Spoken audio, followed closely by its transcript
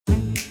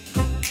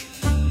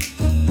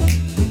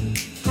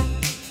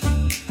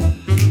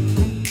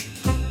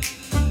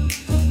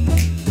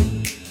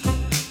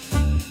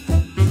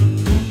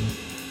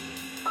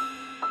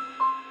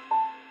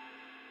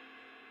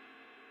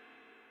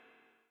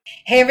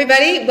Hey,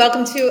 everybody.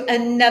 Welcome to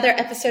another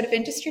episode of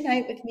Industry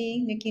Night with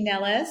me, Nikki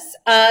Nellis,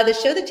 the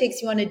show that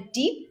takes you on a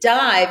deep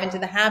dive into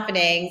the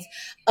happenings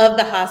of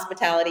the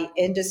hospitality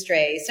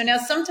industry. So now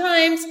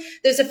sometimes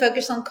there's a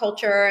focus on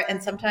culture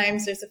and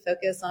sometimes there's a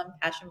focus on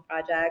passion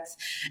projects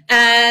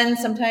and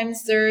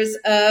sometimes there's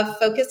a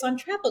focus on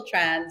travel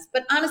trends.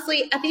 But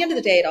honestly, at the end of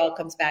the day, it all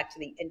comes back to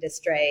the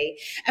industry.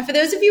 And for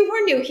those of you who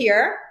are new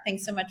here,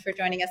 thanks so much for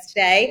joining us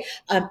today,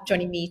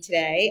 joining me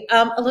today.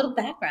 A little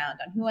background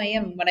on who I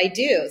am and what I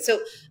do. So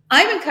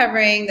I've been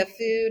covering the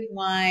food,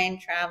 wine,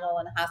 travel,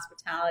 and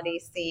hospitality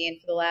scene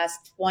for the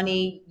last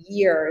 20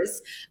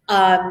 years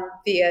via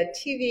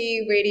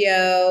TV,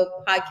 radio,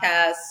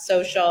 podcast,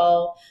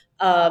 social,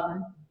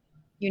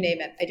 you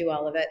name it. I do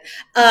all of it.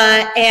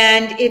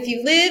 And if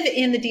you live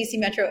in the DC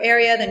metro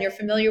area, then you're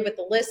familiar with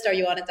the list,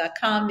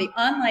 areyouonit.com, the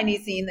online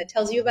e-zine that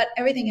tells you about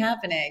everything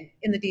happening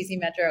in the DC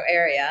metro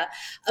area.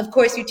 Of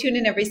course, you tune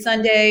in every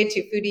Sunday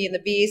to Foodie and the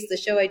Beast, the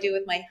show I do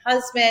with my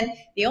husband,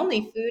 the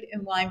only food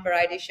and wine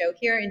variety show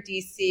here in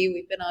DC.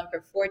 We've been on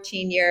for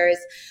 14 years.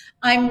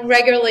 I'm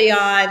regularly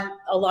on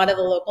a lot of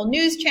the local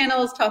news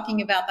channels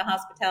talking about the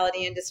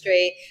hospitality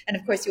industry. And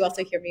of course, you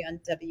also hear me on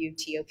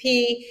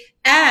WTOP.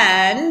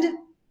 And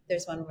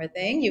there's one more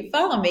thing. You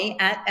follow me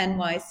at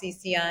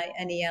NYCCINELLIS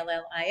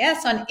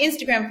on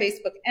Instagram,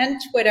 Facebook,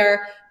 and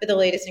Twitter for the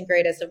latest and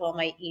greatest of all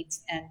my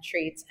eats and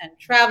treats and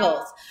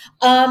travels.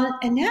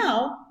 And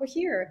now we're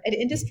here at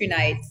Industry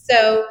Night.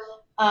 So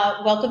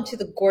welcome to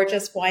the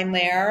gorgeous wine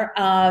lair.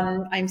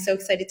 I'm so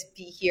excited to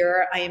be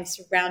here. I am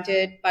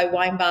surrounded by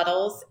wine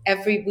bottles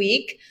every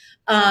week.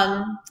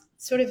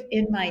 Sort of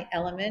in my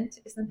element.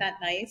 Isn't that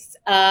nice?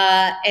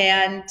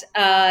 And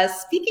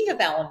speaking of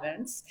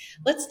elements,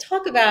 let's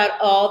talk about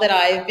all that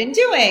I've been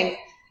doing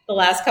the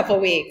last couple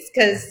of weeks,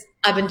 because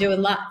I've been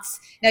doing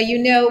lots. Now, you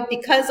know,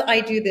 because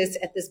I do this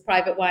at this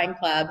private wine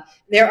club,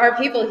 there are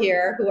people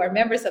here who are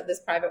members of this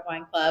private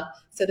wine club.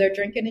 So they're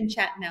drinking and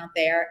chatting out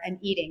there and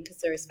eating because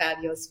there's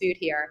fabulous food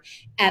here.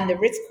 And the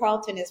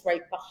Ritz-Carlton is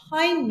right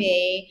behind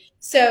me.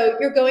 So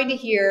you're going to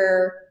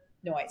hear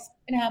noise.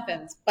 It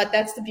happens. But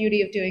that's the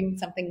beauty of doing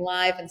something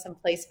live in some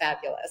place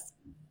fabulous.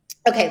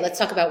 Okay, let's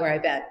talk about where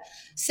I've been.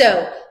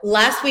 So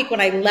last week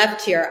when I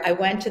left here, I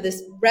went to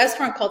this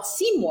restaurant called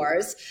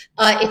Seymour's.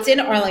 It's in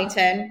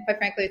Arlington. Quite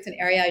frankly, it's an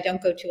area I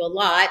don't go to a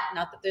lot.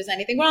 Not that there's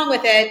anything wrong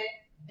with it.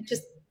 I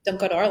just don't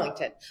go to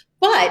Arlington.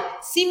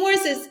 But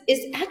Seymour's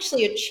is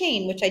actually a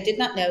chain, which I did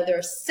not know. There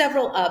are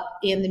several up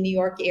in the New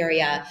York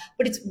area,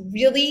 but it's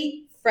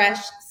really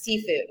fresh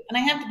seafood. And I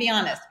have to be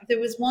honest, if there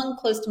was one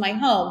close to my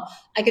home,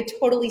 I could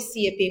totally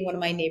see it being one of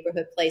my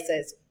neighborhood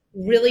places.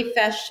 Really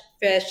fresh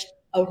fish,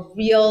 a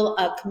real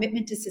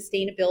commitment to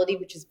sustainability,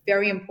 which is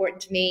very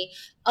important to me.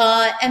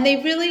 And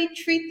they really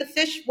treat the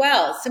fish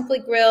well, simply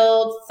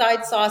grilled,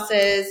 side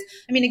sauces.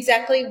 I mean,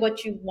 exactly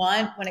what you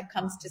want when it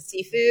comes to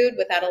seafood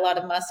without a lot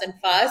of muss and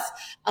fuss.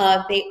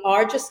 They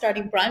are just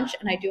starting brunch,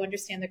 and I do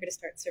understand they're going to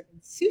start serving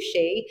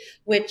sushi,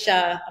 which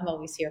I'm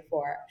always here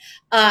for.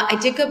 I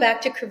did go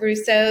back to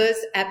Caruso's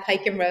at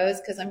Pike and Rose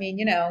because, I mean,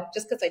 you know,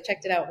 just because I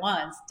checked it out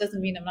once doesn't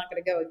mean I'm not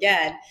going to go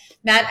again.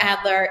 Matt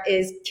Adler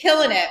is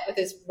killing it with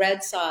his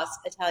red sauce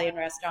Italian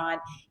restaurant.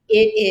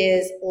 It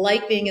is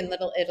like being in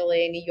Little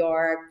Italy, New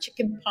York,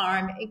 chicken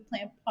parm,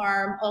 eggplant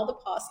parm, all the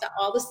pasta,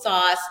 all the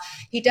sauce.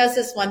 He does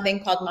this one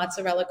thing called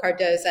mozzarella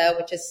cardoza,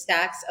 which is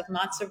stacks of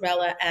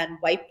mozzarella and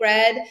white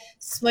bread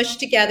smushed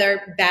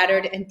together,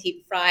 battered and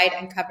deep fried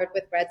and covered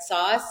with red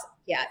sauce.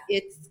 Yeah,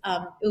 it's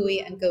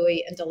ooey and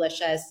gooey and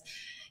delicious.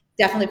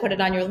 Definitely put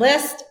it on your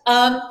list.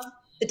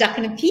 The Duck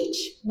and a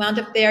Peach wound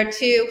up there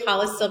too.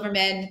 Hollis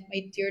Silverman,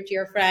 my dear,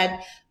 dear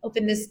friend,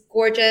 opened this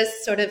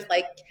gorgeous sort of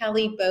like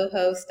Cali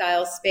boho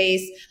style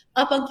space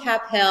up on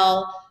Cap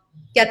Hill.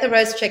 Get the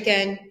roast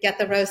chicken, get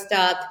the roast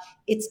duck.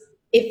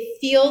 It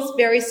feels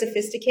very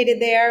sophisticated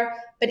there,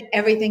 but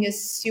everything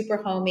is super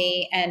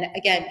homey. And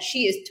again,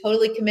 she is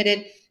totally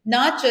committed,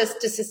 not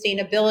just to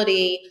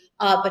sustainability,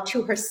 but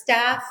to her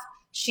staff.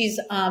 She's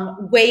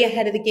way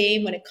ahead of the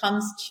game when it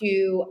comes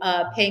to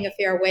paying a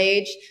fair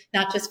wage,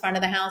 not just front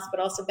of the house,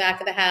 but also back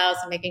of the house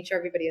and making sure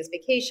everybody has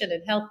vacation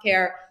and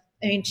healthcare.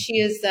 I mean, she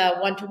is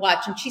one to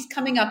watch, and she's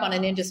coming up on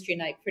an industry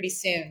night pretty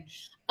soon.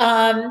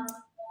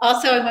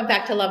 Also, I went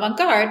back to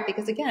L'Avant-Garde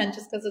because, again,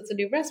 just because it's a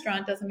new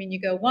restaurant doesn't mean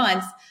you go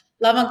once.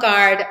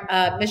 L'Avant-Garde,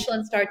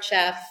 Michelin-starred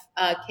chef,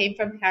 came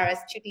from Paris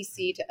to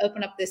DC to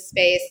open up this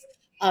space.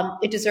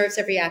 It deserves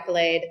every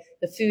accolade.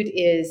 The food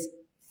is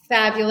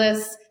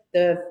fabulous.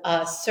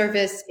 The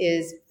service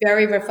is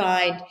very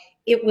refined.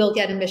 It will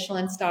get a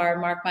Michelin star,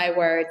 mark my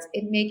words.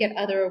 It may get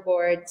other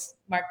awards,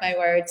 mark my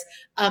words.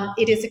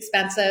 It is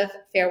expensive,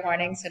 fair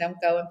warning, so don't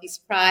go and be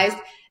surprised.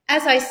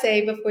 As I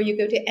say, before you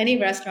go to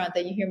any restaurant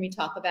that you hear me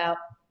talk about,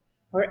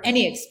 or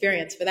any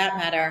experience for that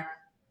matter,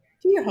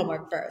 do your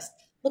homework first.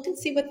 Look and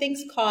see what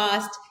things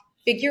cost,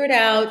 figure it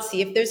out, see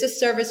if there's a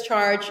service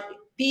charge.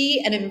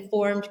 Be an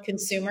informed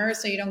consumer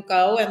so you don't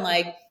go and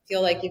like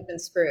feel like you've been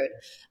screwed.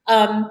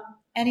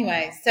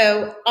 Anyway,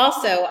 so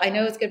also I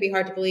know it's going to be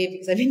hard to believe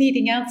because I've been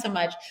eating out so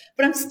much,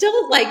 but I'm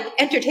still like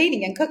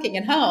entertaining and cooking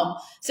at home.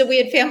 So we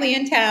had family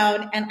in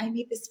town and I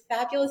made this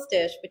fabulous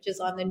dish, which is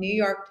on the New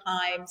York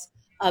Times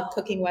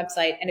cooking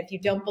website. And if you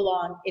don't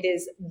belong, it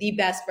is the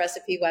best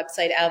recipe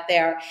website out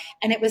there.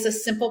 And it was a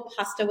simple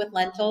pasta with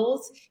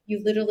lentils.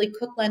 You literally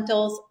cook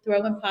lentils,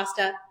 throw in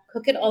pasta,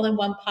 cook it all in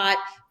one pot,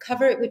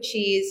 cover it with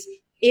cheese.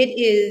 It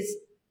is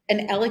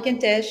an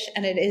elegant dish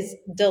and it is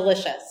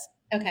delicious.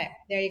 Okay,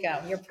 there you go.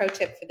 Your pro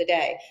tip for the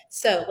day.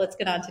 So let's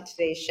get on to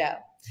today's show.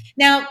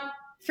 Now,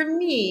 for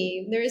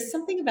me, there is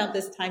something about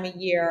this time of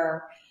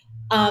year.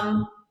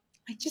 I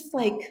just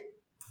kind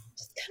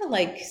of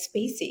like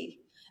spacey.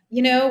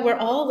 You know, we're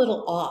all a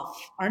little off,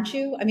 aren't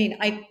you? I mean,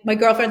 my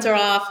girlfriends are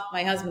off.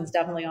 My husband's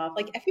definitely off.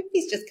 Like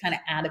everybody's just kind of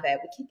out of it.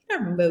 We can't get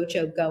our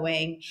mojo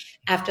going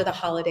after the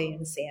holiday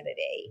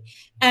insanity.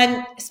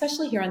 And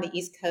especially here on the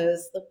East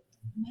Coast, the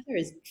weather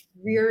is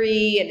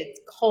dreary and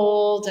it's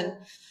cold and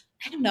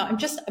I don't know. I'm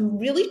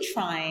really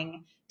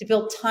trying to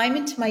build time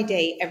into my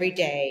day every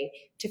day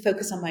to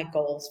focus on my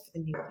goals for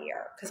the new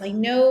year. Because I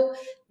know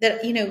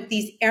that,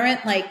 these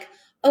errant like,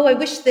 oh, I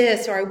wish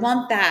this or I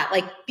want that.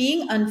 Like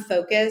being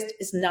unfocused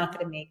is not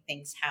going to make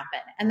things happen.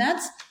 And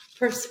that's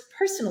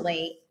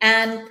personally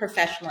and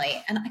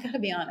professionally. And I got to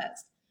be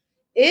honest,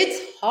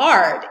 it's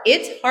hard.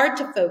 It's hard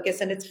to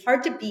focus and it's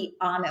hard to be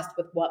honest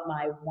with what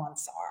my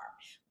wants are,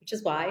 which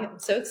is why I'm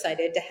so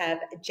excited to have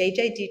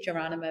JJ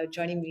DiGeronimo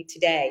joining me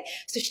today.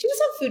 So she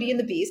was on Foodie and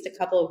the Beast a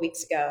couple of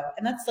weeks ago,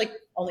 and that's like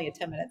only a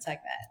 10-minute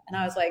segment. And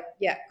I was like,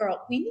 yeah,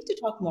 girl, we need to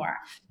talk more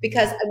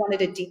because I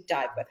wanted a deep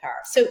dive with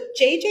her. So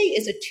JJ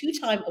is a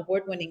 2-time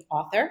award-winning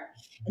author,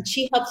 and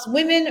she helps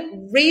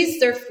women raise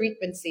their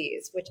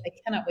frequencies, which I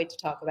cannot wait to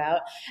talk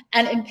about,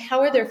 and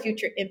empower their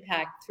future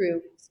impact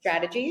through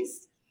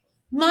strategies,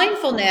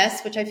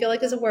 mindfulness, which I feel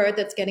like is a word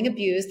that's getting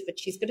abused, but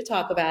she's going to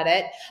talk about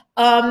it,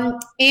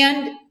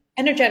 and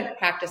energetic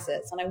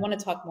practices. And I want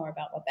to talk more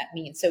about what that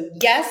means. So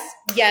yes,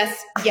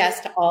 yes, yes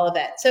to all of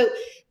it. So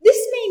this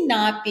may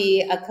not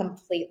be a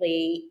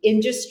completely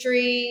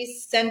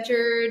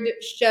industry-centered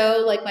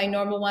show like my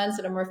normal ones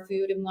that are more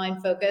food and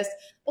wine focused,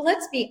 but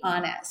let's be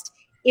honest.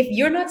 If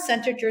you're not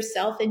centered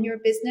yourself in your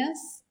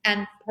business,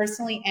 and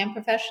personally and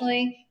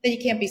professionally, then you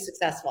can't be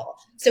successful.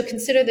 So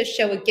consider this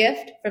show a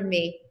gift from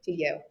me to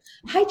you.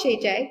 Hi,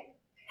 JJ.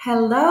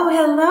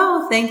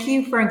 Hello. Thank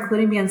you for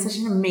including me on such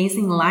an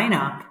amazing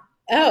lineup.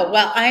 Oh,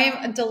 well,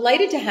 I'm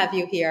delighted to have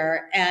you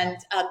here. And,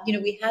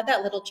 we had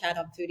that little chat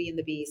on Foodie and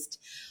the Beast.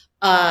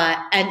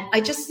 And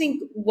I just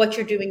think what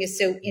you're doing is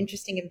so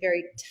interesting and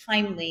very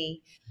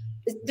timely.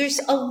 There's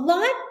a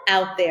lot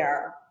out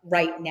there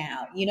right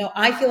now.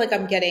 I feel like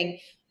I'm getting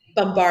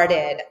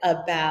bombarded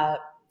about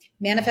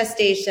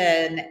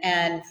manifestation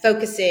and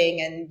focusing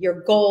and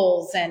your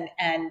goals and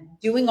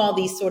doing all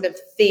these sort of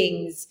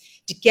things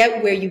to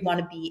get where you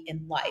want to be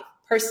in life,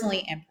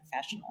 personally and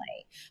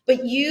professionally.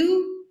 But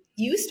you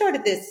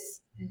started this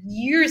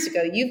years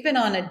ago. You've been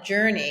on a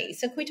journey.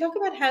 So can we talk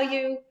about how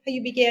you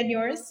began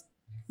yours?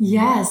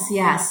 Yes.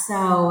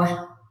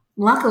 So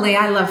luckily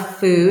I love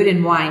food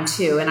and wine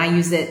too, and I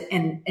use it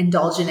and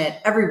indulge in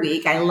it every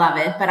week. I love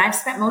it, but I've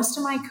spent most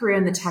of my career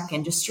in the tech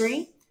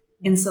industry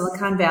in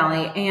Silicon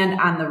Valley and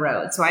on the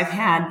road. So I've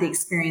had the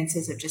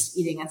experiences of just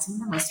eating at some of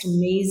the most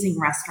amazing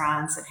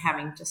restaurants and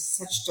having just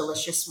such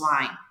delicious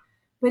wine.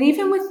 But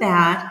even with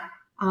that,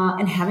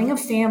 and having a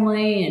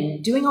family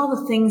and doing all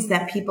the things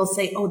that people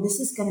say, oh, this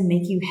is going to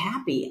make you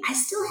happy, I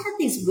still had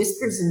these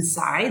whispers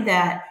inside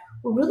that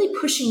were really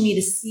pushing me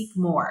to seek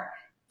more,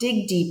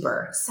 dig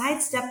deeper,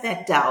 sidestep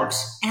that doubt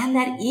and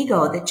that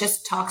ego that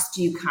just talks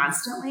to you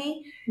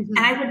constantly. Mm-hmm.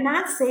 And I would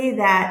not say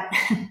that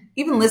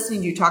even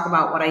listening to you talk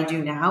about what I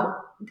do now,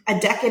 a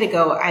decade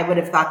ago, I would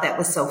have thought that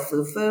was so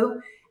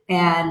foo-foo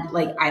and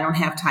like, I don't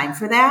have time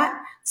for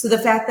that. So the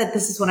fact that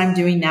this is what I'm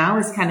doing now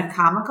is kind of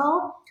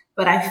comical,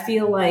 but I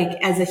feel like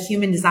as a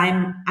human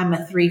design, I'm a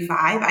 3-5.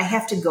 I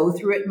have to go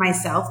through it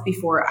myself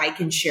before I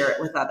can share it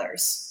with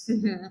others.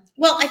 Mm-hmm.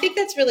 Well, I think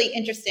that's really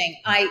interesting.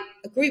 I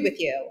agree with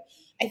you.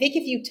 I think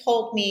if you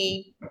told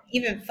me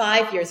even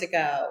 5 years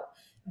ago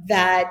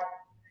that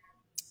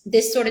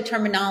this sort of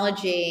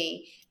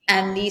terminology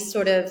and these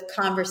sort of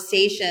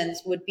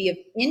conversations would be of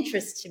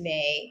interest to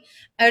me,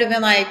 I would have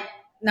been like,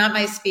 not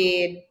my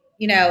speed.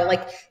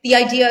 Like the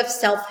idea of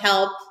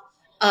self-help,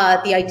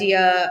 the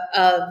idea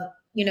of,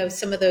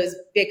 some of those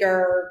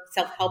bigger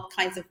self-help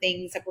kinds of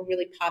things that were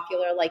really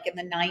popular, like in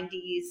the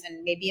 90s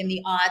and maybe in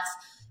the aughts,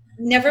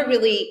 never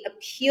really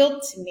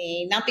appealed to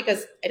me, not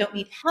because I don't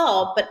need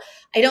help, but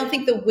I don't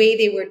think the way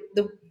they were,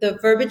 the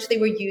verbiage they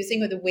were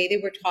using or the way they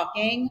were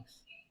talking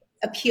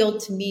appealed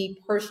to me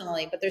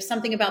personally. But there's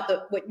something about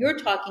what you're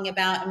talking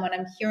about and what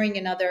I'm hearing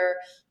in other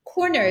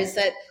corners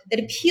that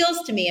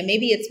appeals to me. And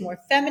maybe it's more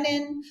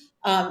feminine.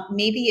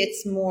 Maybe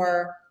it's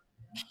more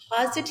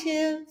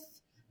positive.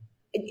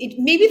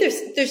 maybe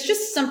there's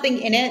just something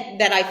in it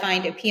that I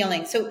find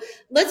appealing. So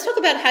let's talk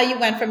about how you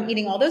went from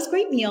eating all those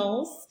great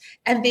meals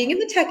and being in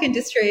the tech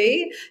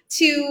industry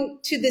to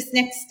this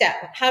next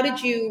step. How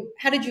did you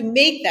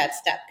make that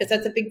step? Because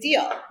that's a big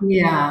deal.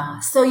 Yeah.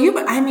 So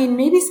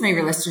maybe some of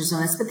your listeners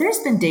know this, but there's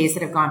been days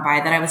that have gone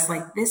by that I was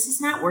like, this is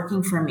not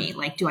working for me.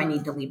 Like, do I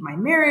need to leave my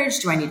marriage?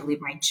 Do I need to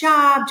leave my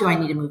job? Do I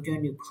need to move to a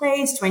new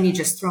place? Do I need to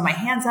just throw my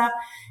hands up?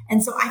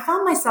 And so I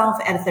found myself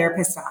at a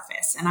therapist's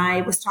office, and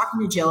I was talking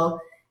to Jill,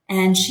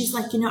 and she's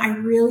like, I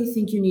really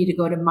think you need to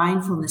go to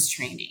mindfulness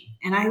training.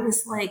 And I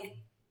was like,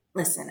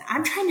 listen,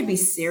 I'm trying to be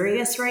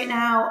serious right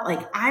now.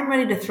 Like, I'm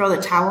ready to throw the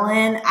towel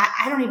in.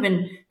 I don't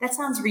even, that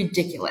sounds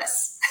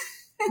ridiculous.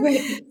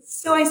 Right.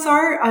 So I saw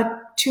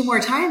her 2 more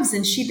times,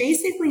 and she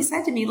basically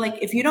said to me, like,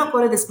 if you don't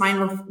go to this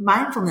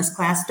mindfulness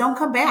class, don't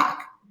come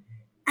back.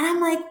 And I'm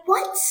like,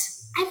 what?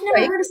 I've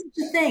never heard of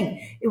such a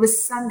thing. It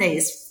was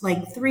Sundays,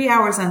 like 3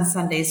 hours on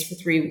Sundays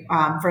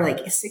for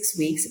like 6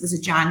 weeks. It was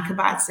a John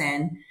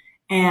Kabat-Zinn.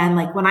 And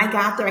like when I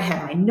got there, I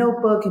had my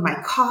notebook and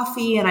my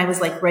coffee, and I was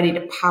like ready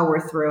to power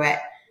through it,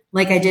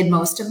 like I did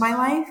most of my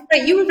life.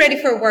 Right. You were ready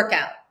for a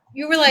workout.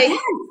 You were like,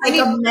 yes, like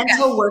a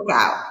mental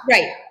workout.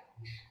 Right.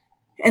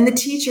 And the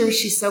teacher,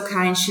 she's so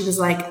kind. She was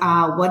like,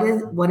 what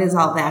is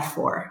all that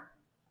for?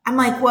 I'm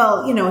like,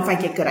 well, if I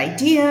get good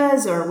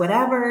ideas or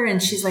whatever.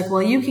 And she's like,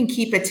 well, you can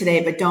keep it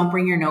today, but don't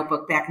bring your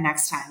notebook back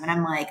next time. And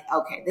I'm like,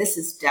 okay, this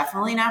is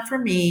definitely not for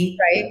me.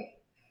 Right.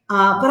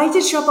 But I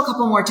did show up a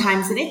couple more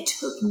times, and it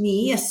took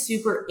me a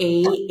super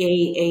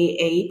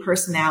A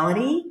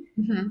personality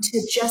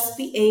to just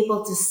be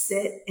able to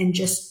sit and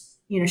just,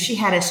 she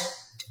had us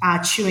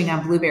chewing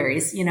on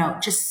blueberries,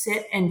 just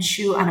sit and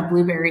chew on a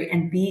blueberry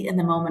and be in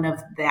the moment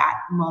of that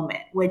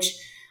moment, which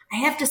I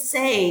have to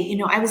say,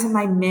 I was in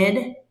my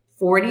mid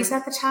 40s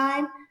at the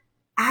time.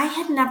 I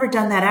had never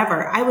done that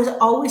ever. I was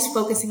always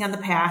focusing on the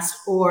past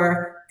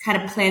or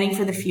kind of planning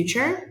for the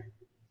future.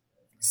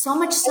 So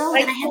much so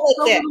that I had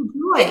so little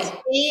joy.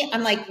 Me,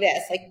 I'm like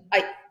this. Like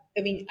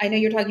I mean, I know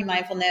you're talking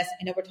mindfulness.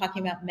 I know we're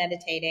talking about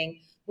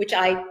meditating, which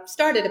I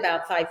started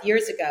about 5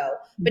 years ago.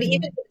 But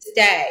even to this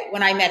day,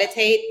 when I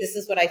meditate, this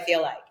is what I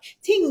feel like.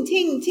 Ting,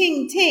 ting,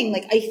 ting, ting.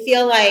 Like I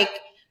feel like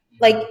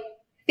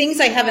things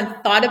I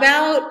haven't thought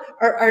about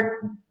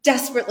are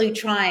desperately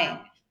trying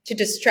to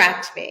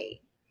distract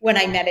me when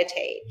I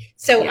meditate.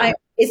 So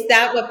is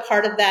that what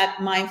part of that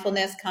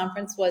mindfulness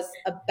conference was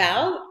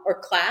about,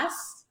 or class?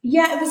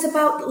 Yeah, it was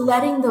about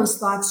letting those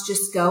thoughts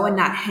just go and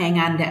not hang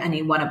on to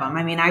any one of them.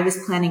 I mean, I was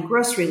planning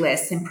grocery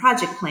lists and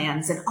project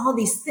plans and all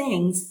these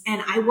things,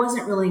 and I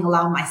wasn't really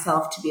allowing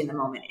myself to be in the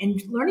moment.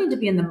 And learning to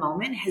be in the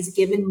moment has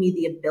given me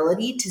the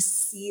ability to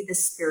see the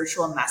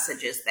spiritual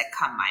messages that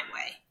come my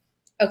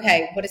way.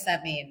 Okay, what does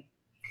that mean?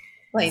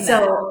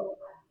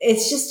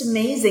 It's just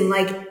amazing.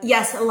 Like,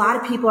 yes, a lot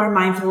of people are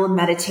mindful and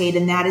meditate,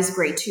 and that is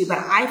great too. But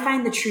I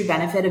find the true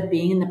benefit of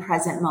being in the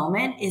present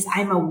moment is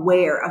I'm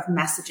aware of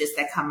messages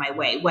that come my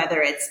way, whether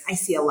it's, I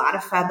see a lot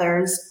of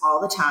feathers all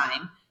the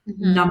time,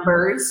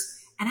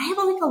 numbers, and I have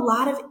like a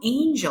lot of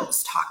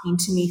angels talking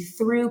to me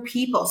through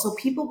people. So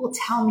people will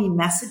tell me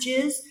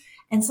messages,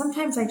 and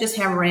sometimes I just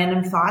have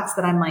random thoughts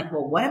that I'm like,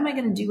 well, what am I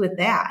going to do with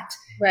that?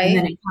 Right. And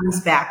then it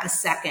comes back a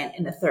second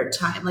and a third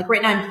time. Like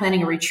right now I'm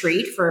planning a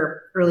retreat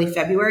for early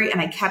February, and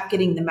I kept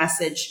getting the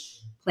message,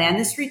 plan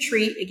this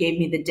retreat. It gave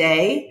me the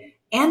day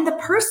and the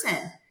person.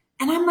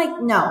 And I'm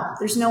like, no,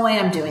 there's no way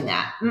I'm doing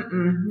that.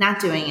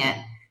 Not doing it.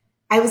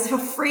 I was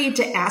afraid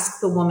to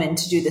ask the woman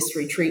to do this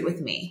retreat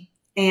with me.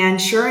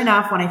 And sure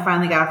enough, when I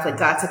finally got off the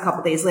guts a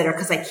couple days later,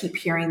 because I keep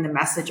hearing the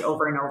message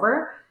over and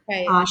over,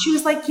 she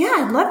was like, yeah,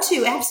 I'd love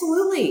to.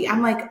 Absolutely.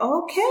 I'm like,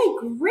 okay,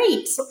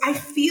 great. So I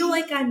feel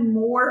like I'm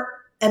more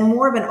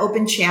of an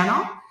open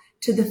channel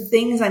to the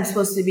things I'm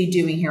supposed to be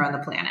doing here on the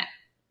planet.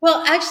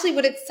 Well, actually,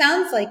 what it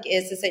sounds like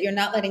is that you're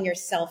not letting your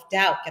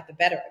self-doubt get the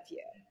better of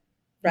you,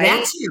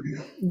 right?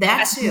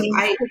 That too.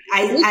 I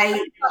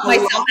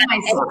myself,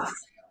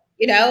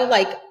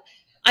 like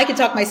I could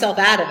talk myself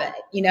out of it,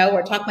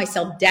 or talk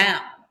myself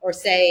down, or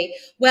say,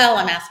 well,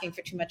 I'm asking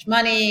for too much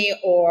money,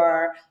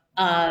 or,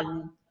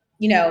 I'm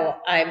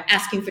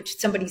asking for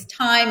somebody's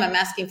time. I'm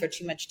asking for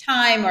too much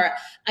time, or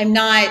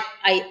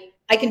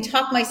I can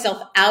talk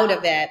myself out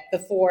of it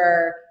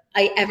before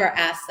I ever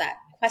ask that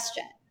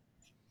question.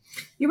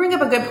 You bring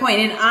up a good point.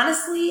 And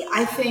honestly,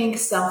 I think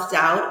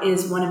self-doubt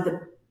is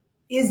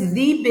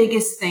the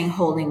biggest thing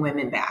holding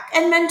women back,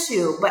 and men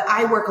too. But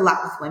I work a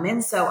lot with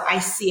women, so I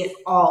see it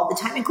all the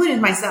time,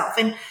 including myself.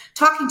 And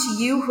talking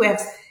to you who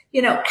have,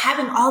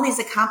 having all these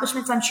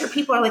accomplishments, I'm sure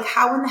people are like,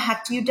 how in the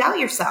heck do you doubt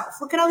yourself?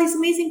 Look at all these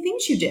amazing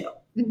things you do.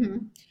 Mm-hmm.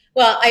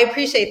 Well, I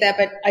appreciate that.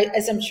 But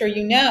as I'm sure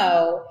you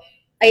know,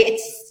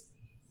 it's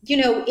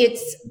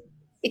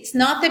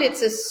not that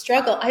it's a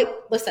struggle.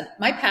 Listen,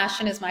 my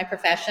passion is my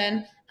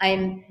profession.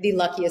 I'm the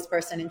luckiest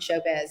person in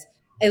showbiz.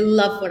 I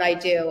love what I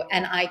do,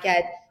 and I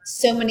get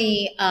so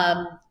many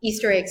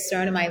Easter eggs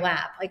thrown in my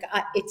lap. Like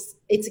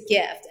it's a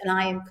gift, and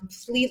I am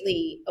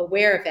completely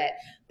aware of it.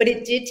 But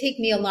it did take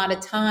me a lot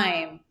of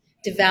time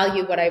to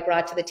value what I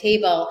brought to the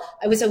table.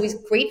 I was always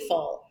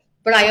grateful,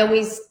 but I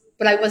always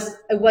but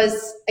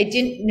I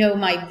didn't know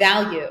my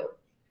value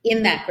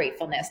in that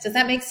gratefulness. Does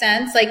that make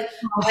sense? Like,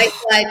 I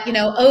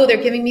thought, oh,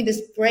 they're giving me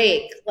this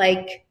break.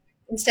 Like,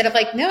 instead of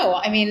like, no,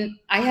 I mean,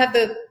 I have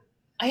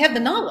the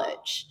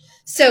knowledge.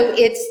 So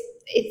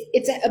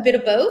it's a bit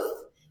of both,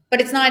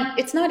 but it's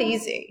not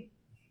easy.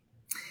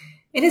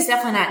 It is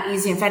definitely not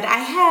easy. In fact, I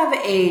have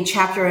a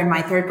chapter in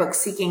my third book,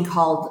 Seeking,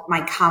 called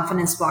My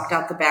Confidence Walked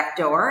Out the Back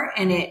Door.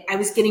 And I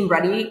was getting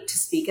ready to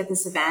speak at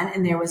this event,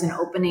 and there was an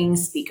opening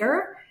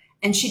speaker,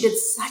 and she did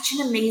such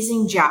an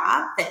amazing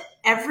job that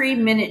every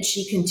minute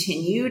she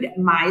continued,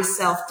 my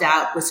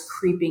self-doubt was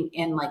creeping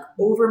in, like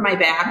over my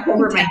back,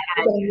 over my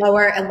head.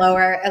 Lower and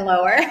lower and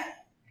lower.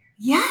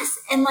 Yes.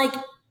 And like,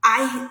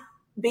 I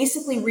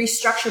basically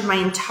restructured my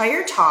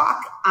entire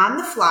talk on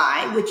the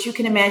fly, which you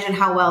can imagine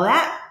how well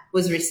that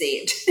was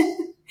received.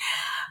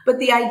 But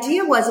the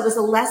idea was, it was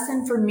a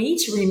lesson for me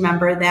to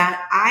remember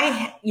that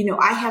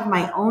I have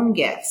my own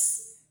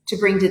gifts to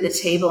bring to the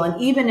table.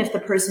 And even if the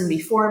person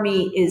before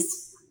me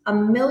is a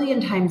million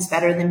times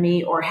better than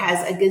me or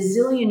has a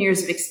gazillion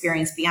years of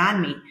experience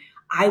beyond me,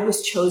 I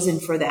was chosen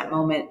for that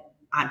moment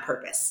on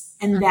purpose.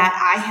 And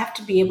that I have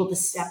to be able to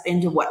step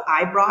into what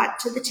I brought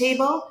to the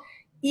table,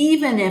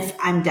 even if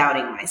I'm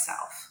doubting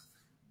myself.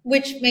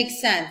 Which makes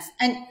sense.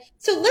 And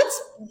so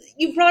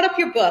you brought up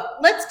your book.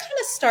 Let's kind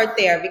of start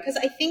there, because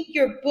I think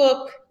your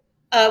book,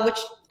 which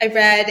I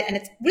read, and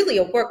it's really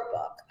a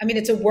workbook. I mean,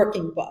 it's a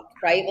working book,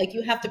 right? Like,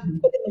 you have to put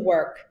in the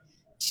work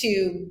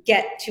to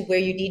get to where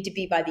you need to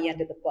be by the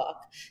end of the book.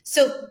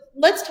 So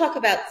let's talk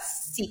about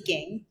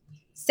Seeking,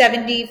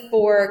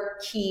 74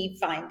 key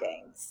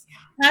findings.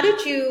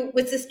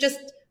 Was this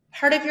just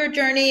part of your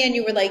journey and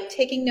you were like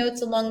taking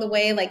notes along the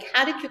way? Like,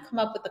 how did you come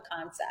up with the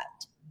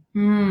concept?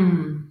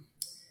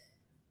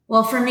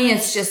 Well, for me,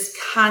 it's just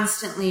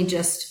constantly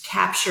just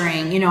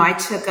capturing, I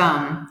took,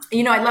 I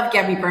love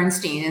Gabby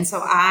Bernstein. And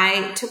so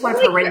I took one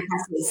of her writing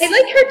classes. I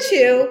like her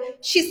too.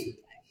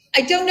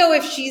 I don't know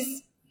if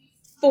she's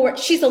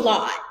a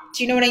lot.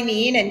 Do you know what I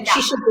mean? And yeah,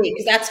 she should be,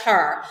 because that's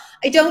her.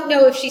 I don't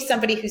know if she's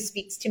somebody who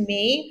speaks to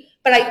me,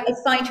 but I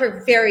find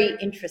her very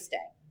interesting.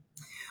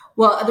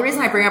 Well, the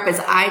reason I bring up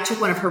is I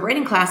took one of her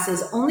writing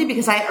classes only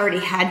because I already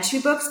had 2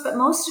 books, but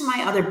most of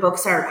my other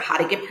books are how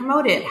to get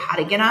promoted, how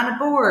to get on a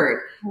board,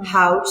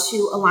 how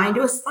to align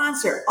to a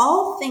sponsor,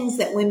 all things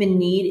that women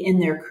need in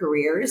their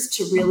careers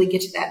to really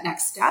get to that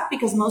next step,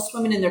 because most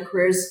women in their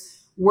careers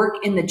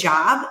work in the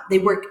job. They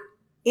work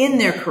in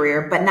their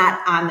career, but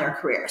not on their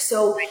career.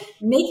 So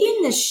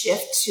making the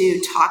shift to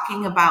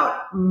talking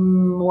about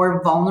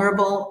more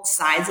vulnerable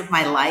sides of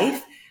my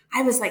life,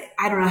 I was like,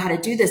 I don't know how to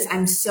do this.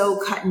 I'm so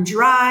cut and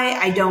dry.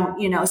 I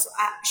don't,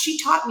 she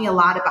taught me a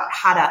lot about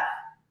how to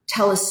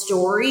tell a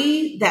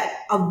story,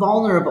 a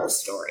vulnerable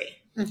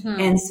story. Mm-hmm.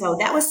 And so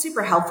that was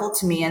super helpful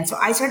to me. And so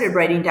I started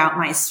writing down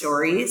my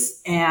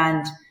stories,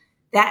 and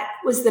that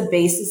was the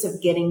basis of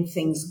getting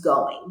things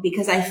going,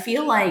 because I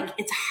feel like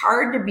it's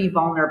hard to be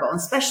vulnerable,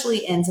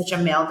 especially in such a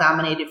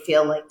male-dominated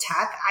field like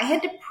tech. I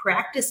had to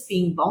practice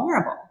being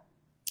vulnerable.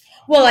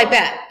 Well, I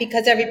bet,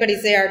 because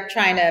everybody's there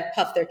trying to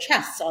puff their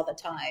chests all the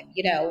time,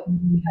 Yeah.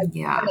 I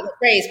don't know the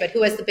phrase, but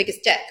who has the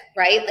biggest dick,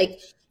 right?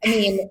 Like, I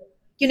mean,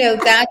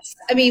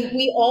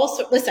 we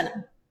also, listen,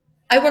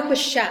 I work with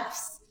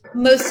chefs.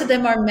 Most of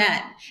them are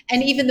men.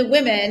 And even the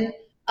women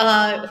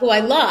who I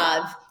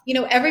love,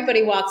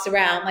 everybody walks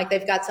around like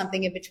they've got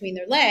something in between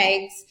their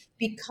legs,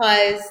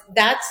 because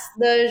that's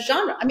the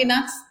genre. I mean,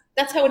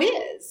 that's how it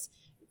is.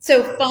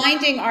 So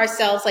finding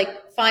ourselves, like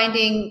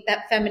finding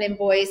that feminine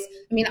voice.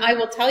 I mean, I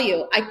will tell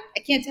you, I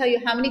can't tell you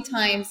how many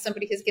times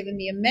somebody has given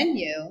me a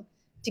menu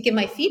to give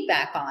my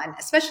feedback on,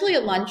 especially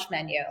a lunch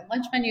menu.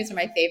 Lunch menus are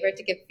my favorite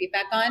to give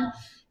feedback on.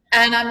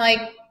 And I'm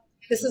like,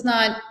 this is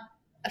not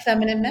a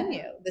feminine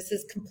menu. This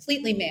is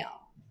completely male.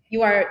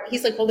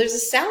 He's like, well, there's a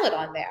salad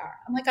on there.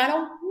 I'm like, I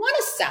don't want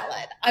a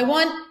salad. I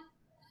want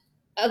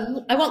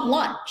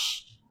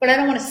lunch, but I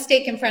don't want a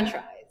steak and French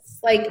fries.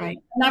 Like, right.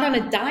 I'm not on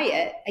a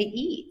diet. I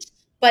eat,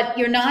 but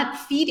you're not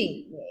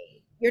feeding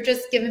me. You're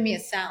just giving me a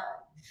salad.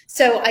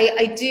 So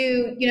I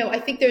do, I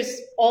think there's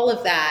all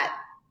of that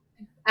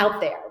out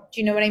there.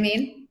 Do you know what I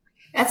mean?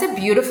 That's a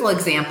beautiful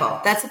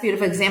example.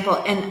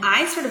 And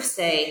I sort of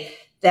say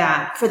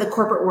that for the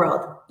corporate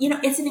world,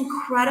 it's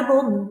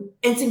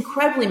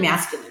incredibly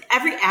masculine.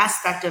 Every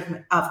aspect of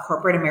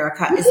corporate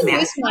America is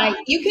masculine.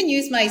 You can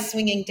use my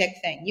swinging dick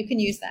thing. You can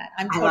use that.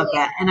 I love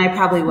that. And I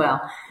probably will.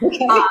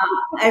 Okay.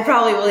 I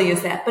probably will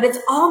use that, but it's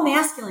all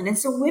masculine. And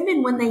so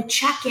women, when they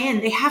check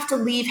in, they have to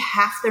leave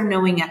half their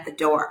knowing at the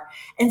door.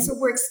 And so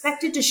we're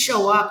expected to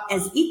show up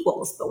as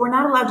equals, but we're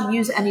not allowed to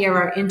use any of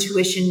our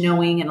intuition,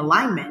 knowing, and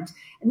alignment.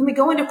 And then we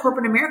go into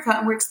corporate America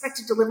and we're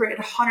expected to deliver it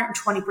at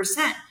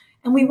 120%.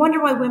 And we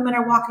wonder why women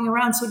are walking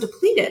around so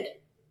depleted.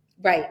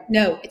 Right.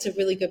 No, it's a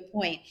really good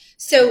point.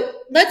 So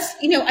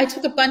I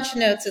took a bunch of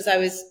notes as I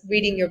was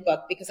reading your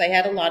book because I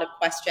had a lot of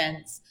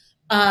questions.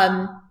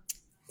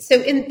 So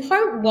in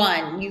part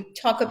 1, you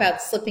talk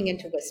about slipping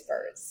into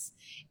whispers.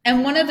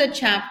 And one of the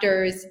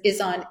chapters is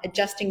on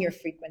adjusting your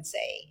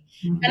frequency.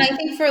 Mm-hmm. And I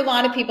think for a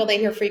lot of people, they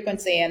hear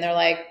frequency and they're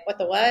like, what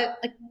the what?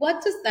 Like,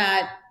 what does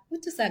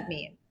that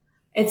mean?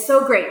 It's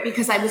so great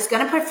because I was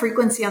going to put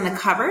frequency on the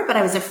cover, but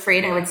I was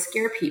afraid I would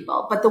scare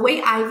people. But the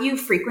way I view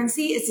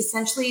frequency is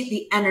essentially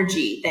the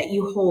energy that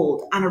you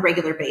hold on a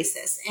regular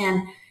basis.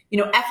 And,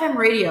 FM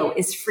radio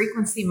is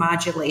frequency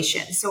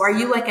modulation. So are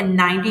you like a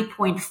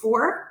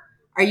 90.4?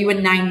 Are you a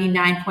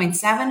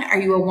 99.7? Are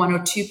you a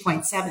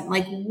 102.7?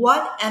 Like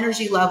what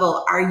energy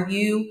level are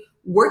you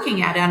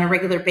working at on a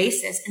regular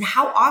basis? And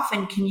how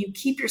often can you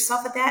keep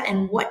yourself at that?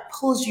 And what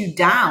pulls you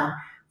down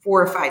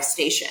 4 or 5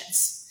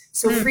 stations?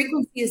 So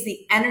frequency is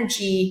the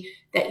energy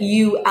that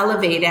you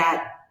elevate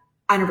at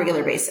on a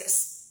regular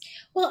basis.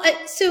 Well,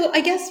 so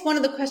I guess one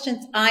of the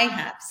questions I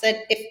have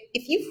said,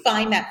 if you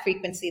find that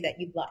frequency that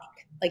you like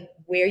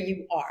where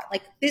you are,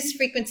 like this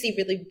frequency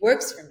really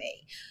works for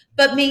me,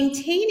 but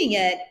maintaining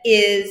it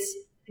is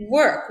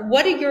work.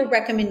 What are your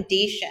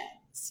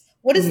recommendations?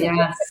 What is the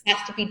work that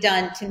has to be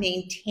done to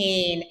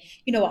maintain,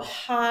 a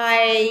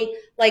high,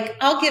 like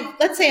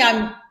let's say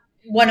I'm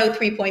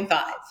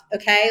 103.5.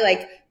 Okay.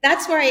 Like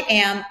that's where I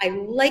am. I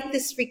like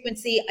this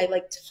frequency. I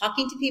like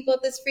talking to people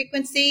at this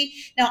frequency.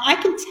 Now I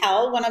can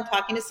tell when I'm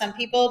talking to some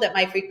people that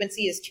my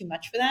frequency is too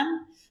much for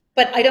them,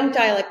 but I don't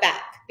dial it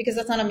back because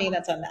that's not on me.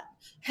 That's on them.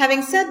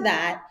 Having said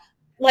that,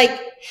 like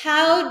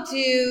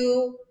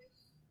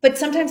but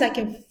sometimes I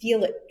can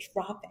feel it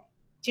dropping.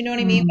 Do you know what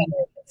I mean?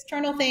 Whether it's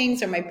external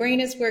things or my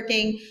brain is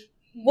working.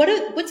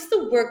 What's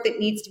the work that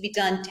needs to be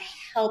done to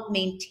help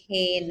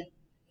maintain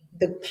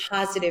the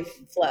positive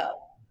flow?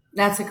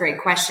 That's a great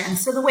question.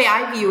 So the way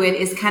I view it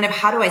is kind of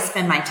how do I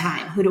spend my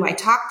time? Who do I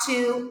talk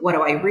to? What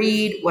do I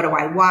read? What do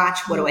I watch?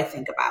 What do I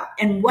think about?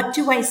 And what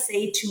do I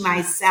say to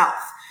myself?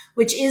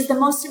 Which is the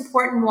most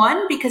important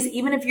one, because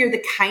even if you're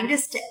the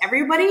kindest to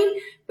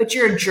everybody, but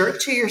you're a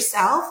jerk to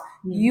yourself,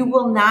 you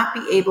will not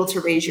be able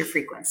to raise your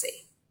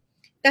frequency.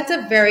 That's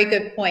a very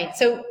good point.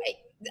 So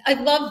I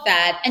love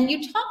that. And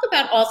you talk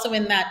about also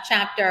in that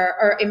chapter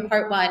or in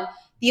part 1,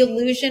 the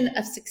illusion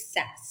of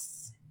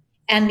success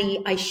and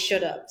the I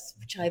should have's,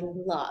 which I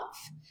love.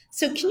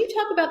 So can you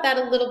talk about that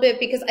a little bit?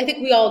 Because I think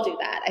we all do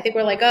that. I think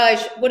we're like, oh,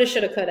 woulda,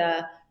 shoulda,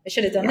 coulda. I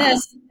should have done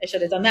this. I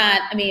should have done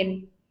that. I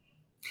mean,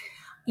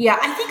 yeah,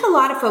 I think a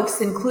lot of folks,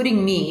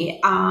 including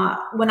me,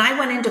 when I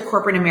went into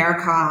corporate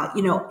America,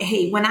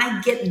 hey, when I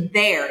get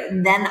there,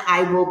 then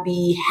I will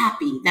be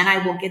happy. Then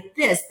I will get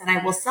this. Then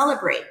I will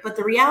celebrate. But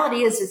the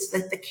reality is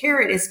that the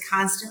carrot is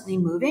constantly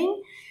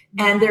moving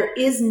and there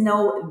is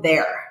no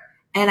there.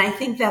 And I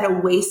think that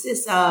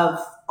oasis of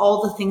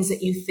all the things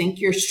that you think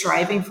you're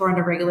striving for on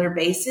a regular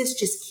basis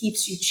just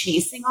keeps you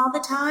chasing all the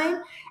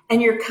time.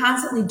 And you're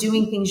constantly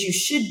doing things you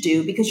should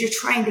do because you're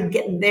trying to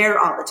get there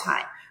all the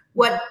time.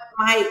 What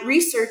my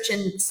research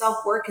and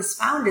self-work has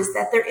found is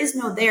that there is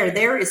no there.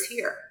 There is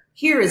here.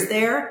 Here is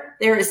there.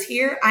 There is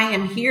here. I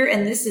am here.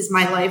 And this is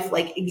my life,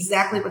 like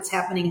exactly what's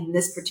happening in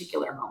this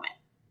particular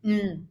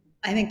moment.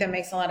 I think that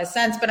makes a lot of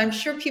sense. But I'm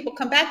sure people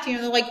come back to you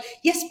and they're like,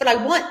 yes, but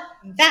I want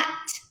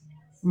that.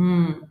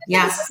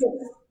 Yes.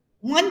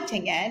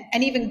 Wanting it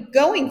and even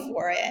going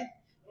for it.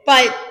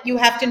 But you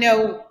have to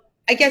know,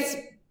 I guess,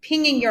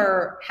 pinging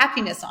your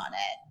happiness on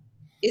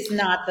it is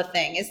not the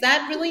thing. Is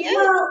that really it?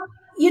 Well,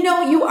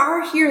 you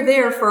are here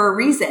there for a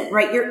reason,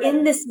 right? You're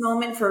in this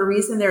moment for a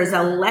reason. There's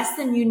a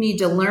lesson you need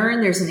to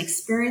learn. There's an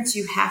experience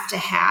you have to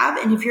have.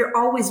 And if you're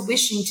always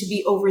wishing to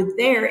be over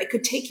there, it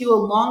could take you a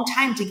long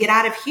time to get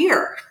out of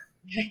here.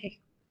 Right.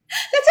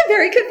 That's a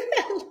very good point.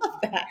 I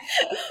love that.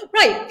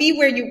 Right. Be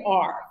where you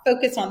are.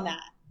 Focus on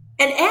that.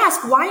 And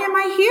ask, why am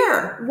I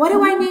here? What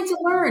do I need to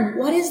learn?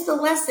 What is the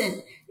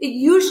lesson? It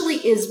usually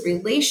is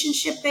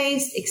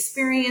relationship-based,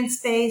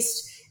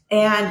 experience-based.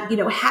 And,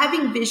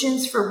 having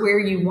visions for where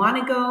you want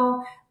to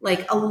go,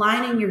 like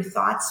aligning your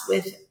thoughts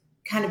with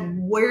kind of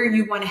where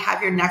you want to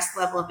have your next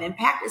level of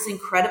impact is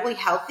incredibly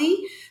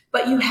healthy.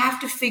 But you have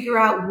to figure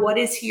out what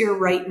is here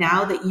right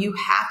now that you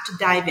have to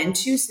dive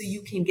into so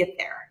you can get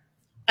there.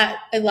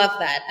 I love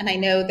that. And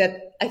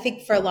I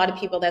think for a lot of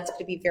people, that's going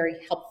to be very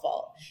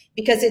helpful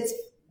because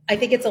I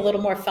think it's a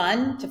little more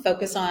fun to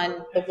focus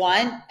on the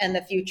want and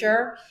the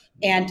future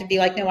and to be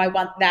like, no, I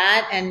want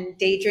that and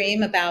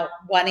daydream about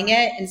wanting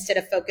it instead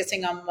of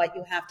focusing on what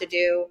you have to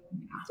do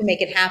to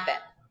make it happen,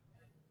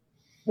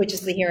 which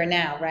is the here and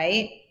now,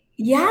 right?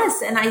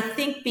 Yes. And I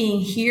think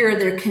being here,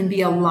 there can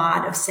be a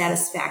lot of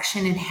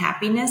satisfaction and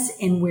happiness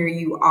in where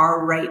you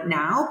are right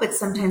now. But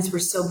sometimes we're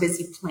so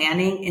busy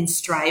planning and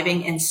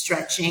striving and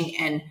stretching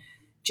and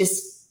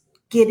just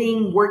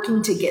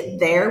working to get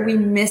there. We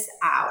miss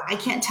out. I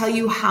can't tell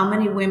you how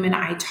many women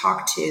I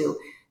talk to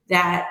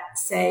that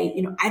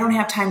say, I don't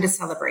have time to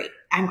celebrate.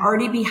 I'm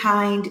already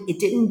behind. It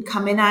didn't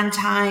come in on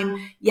time.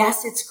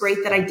 Yes, it's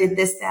great that I did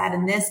this, that,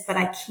 and this, but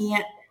I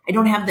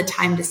don't have the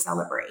time to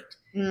celebrate.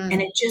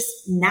 And it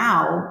just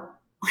now,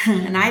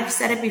 and I've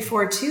said it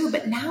before too,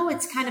 but now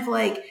it's kind of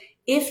like,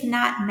 if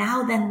not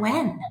now, then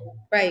when?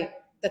 Right.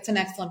 That's an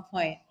excellent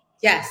point.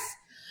 Yes.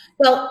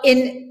 Well,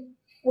 in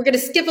we're going to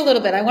skip a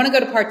little bit. I want to go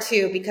to part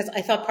 2 because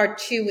I thought part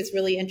 2 was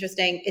really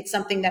interesting. It's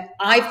something that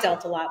I've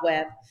dealt a lot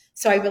with.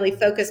 So I really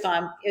focused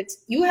on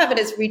you have it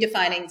as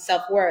redefining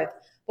self-worth,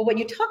 but what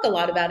you talk a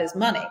lot about is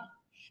money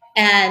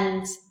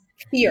and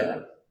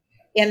fear.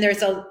 And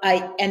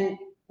and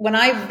when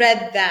I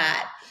read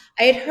that,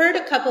 I had heard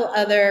a couple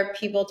other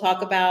people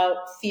talk about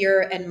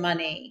fear and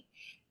money,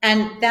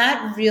 and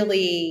that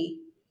really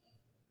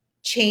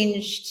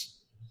changed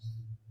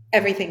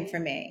everything for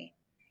me.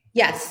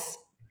 Yes,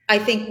 I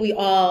think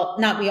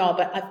not we all,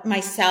 but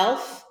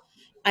myself,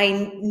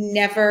 I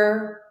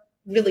never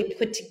really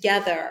put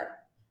together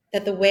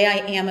that the way I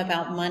am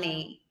about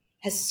money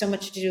has so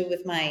much to do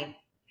with my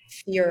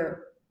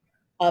fear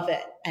of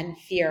it and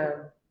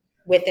fear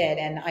with it.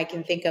 And I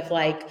can think of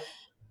like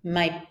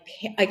I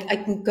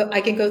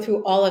can go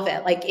through all of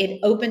it. Like it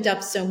opened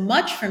up so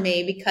much for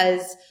me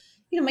because,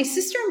 my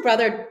sister and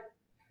brother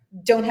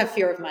don't have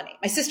fear of money.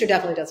 My sister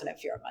definitely doesn't have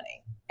fear of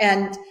money.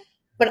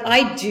 But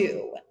I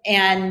do.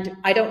 And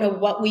I don't know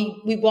what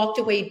we walked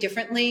away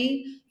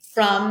differently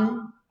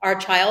from our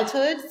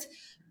childhoods,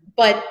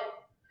 but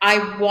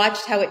I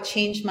watched how it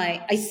changed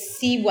I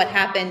see what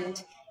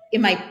happened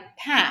in my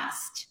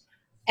past.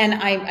 And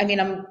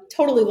I'm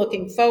totally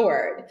looking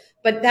forward,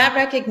 but that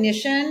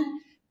recognition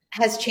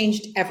has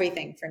changed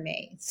everything for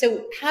me.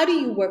 So how do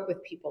you work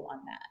with people on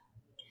that?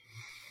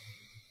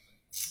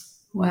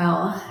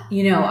 Well,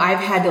 I've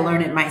had to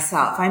learn it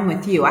myself. I'm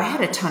with you. I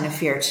had a ton of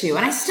fear too,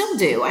 and I still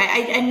do.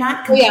 I'm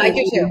not completely. Yeah, I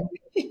do too.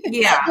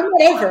 Yeah. I'm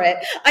not over it.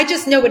 I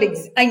just know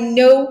I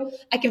know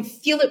I can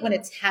feel it when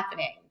it's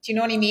happening. Do you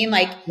know what I mean?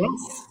 Like,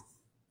 yes.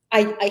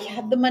 I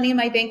have the money in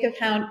my bank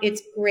account.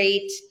 It's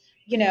great.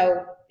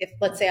 If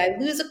let's say I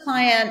lose a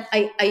client,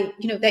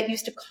 that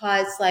used to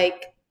cause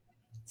like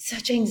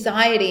such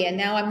anxiety. And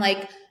now I'm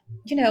like,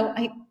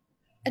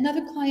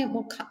 another client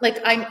will come, like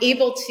I'm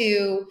able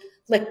to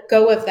let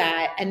go of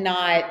that and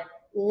not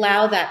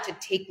allow that to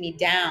take me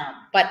down.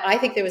 But I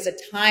think there was a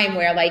time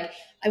where like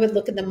I would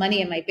look at the money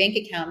in my bank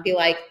account and be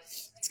like,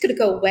 it's going to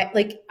go away.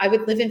 Like I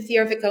would live in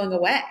fear of it going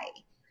away.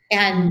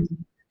 And,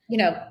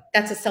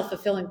 that's a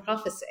self-fulfilling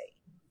prophecy.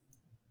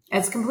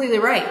 That's completely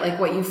right. Like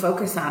what you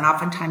focus on,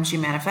 oftentimes you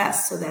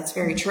manifest. So that's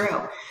very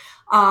true.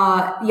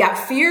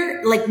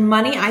 Fear, like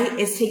money,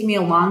 it's taken me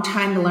a long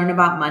time to learn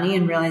about money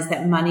and realize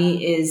that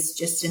money is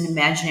just an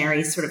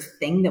imaginary sort of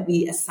thing that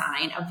we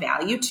assign a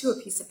value to, a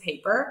piece of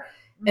paper,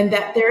 and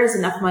that there is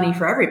enough money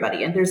for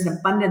everybody and there's an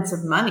abundance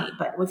of money.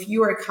 But if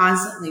you are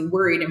constantly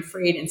worried and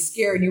afraid and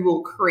scared, you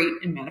will create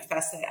and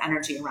manifest that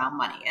energy around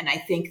money. And I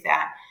think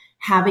that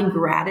having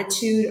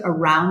gratitude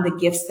around the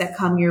gifts that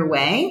come your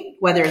way,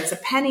 whether it's a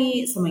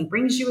penny, someone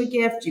brings you a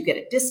gift, you get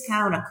a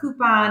discount, a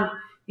coupon,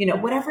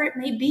 whatever it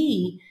may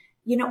be,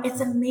 it's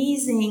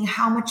amazing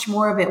how much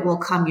more of it will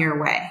come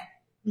your way.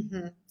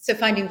 Mm-hmm. So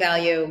finding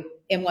value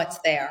in what's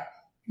there.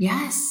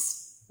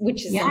 Yes.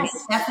 Which is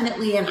amazing.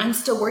 Definitely. And I'm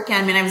still working.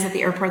 I was at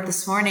the airport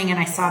this morning and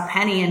I saw a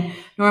penny, and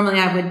normally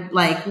I would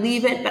like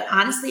leave it. But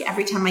honestly,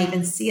 every time I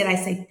even see it, I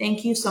say,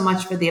 thank you so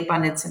much for the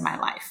abundance in my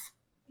life.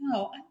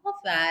 Oh, I love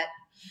that.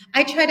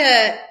 I try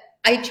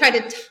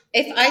to,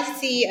 if I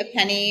see a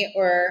penny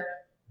or,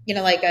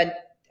 like a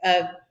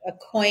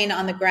coin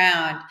on the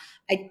ground,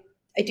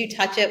 I do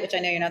touch it, which I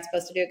know you're not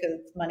supposed to do because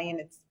it's money and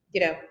it's,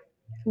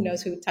 who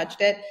knows who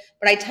touched it,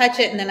 but I touch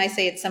it and then I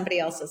say it's somebody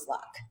else's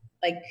luck.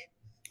 Like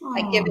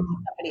I give it to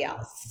somebody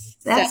else.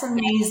 That's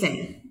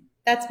amazing.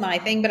 That's my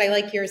thing, but I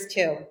like yours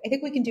too. I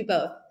think we can do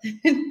both. I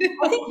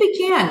think we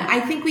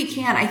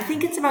can. I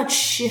think it's about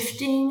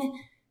shifting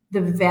the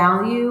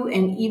value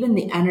and even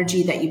the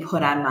energy that you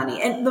put on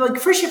money. And like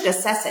first you have to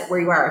assess it where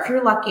you are. If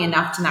you're lucky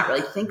enough to not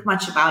really think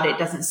much about it, it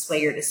doesn't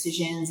sway your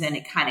decisions and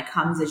it kind of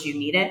comes as you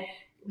need it.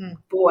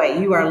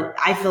 Boy,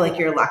 I feel like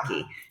you're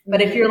lucky.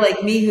 But if you're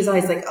like me, who's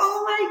always like,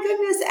 oh my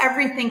goodness,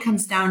 everything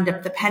comes down to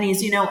the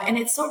pennies, and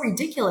it's so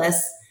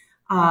ridiculous.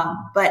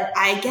 But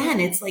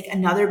it's like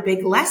another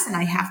big lesson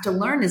I have to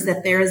learn is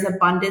that there is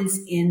abundance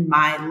in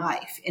my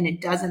life and it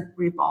doesn't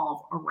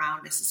revolve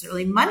around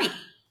necessarily money.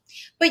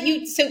 But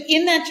so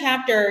in that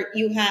chapter,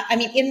 in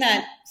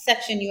that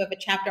section, you have a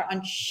chapter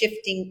on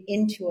shifting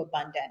into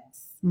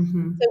abundance.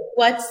 Mm-hmm.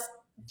 So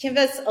give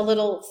us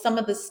some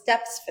of the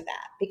steps for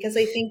that, because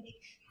I think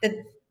that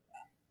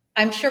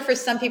I'm sure for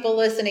some people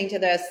listening to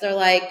this, they're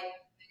like,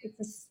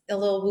 it's a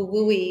little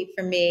woo-woo-y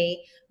for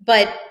me,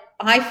 but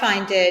I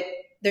find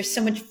there's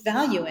so much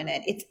value in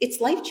it. It's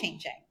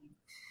life-changing.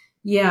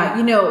 Yeah.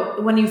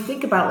 When you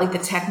think about like the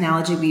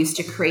technology we used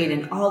to create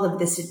and all of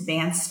this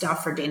advanced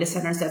stuff for data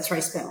centers, that's where I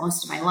spent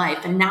most of my life.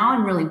 And now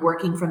I'm really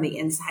working from the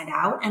inside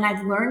out. And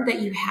I've learned that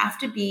you have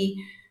to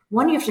be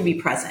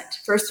present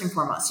first and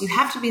foremost. You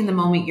have to be in the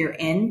moment you're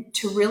in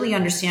to really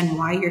understand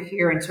why you're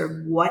here and sort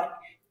of what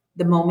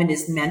the moment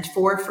is meant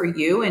for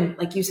you. And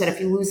like you said, if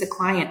you lose a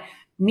client,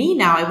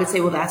 I would say,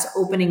 well, that's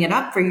opening it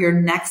up for your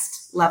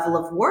next level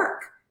of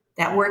work.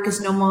 That work is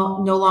no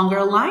longer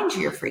aligned to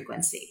your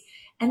frequency.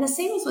 And the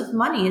same is with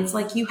money. It's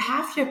like you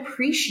have to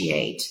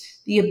appreciate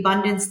the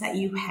abundance that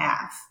you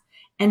have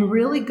and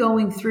really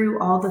going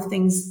through all the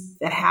things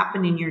that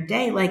happen in your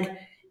day. Like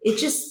it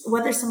just,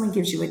 whether someone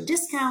gives you a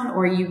discount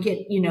or you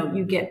get,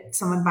 you get,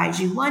 someone buys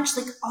you lunch,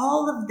 like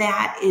all of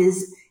that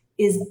is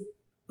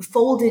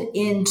folded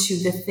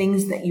into the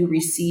things that you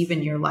receive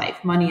in your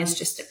life. Money is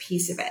just a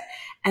piece of it.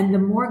 And the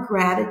more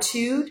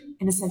gratitude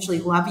and essentially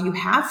love you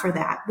have for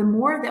that, the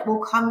more that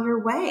will come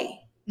your way.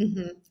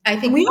 Mm-hmm. I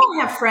think we all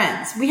have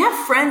friends. We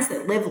have friends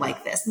that live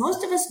like this.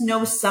 Most of us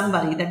know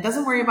somebody that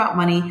doesn't worry about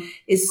money,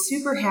 is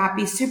super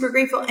happy, super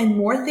grateful, and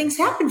more things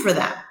happen for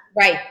them.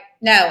 Right.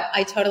 No,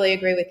 I totally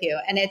agree with you.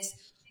 And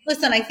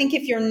listen, I think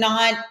if you're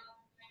not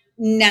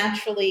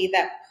naturally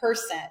that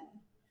person,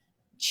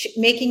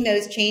 making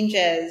those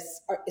changes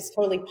is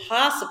totally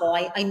possible.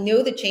 I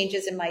know the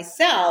changes in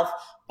myself,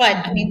 but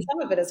I mean,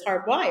 some of it is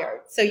hardwired.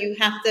 So you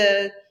have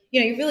to,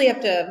 you really have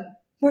to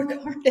work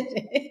hard at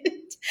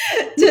it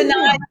to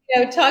not,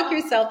 talk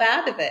yourself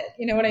out of it.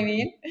 You know what I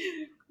mean?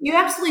 You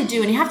absolutely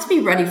do. And you have to be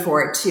ready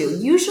for it too.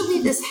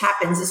 Usually this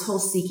whole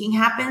seeking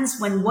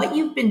happens when what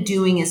you've been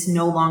doing is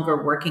no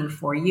longer working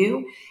for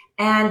you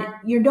and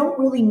you don't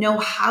really know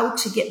how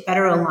to get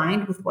better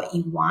aligned with what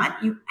you want.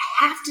 You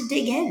have to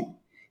dig in.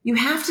 You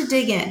have to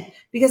dig in,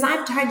 because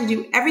I've tried to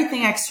do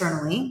everything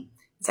externally,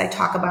 as I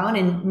talk about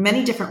in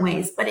many different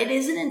ways, but it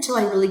isn't until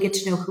I really get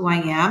to know who I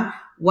am,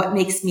 what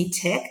makes me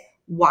tick,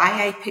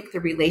 why I pick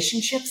the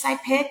relationships I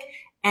pick,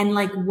 and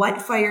like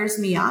what fires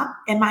me up.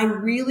 Am I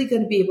really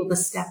going to be able to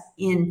step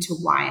into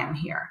why I'm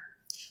here?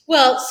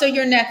 Well, so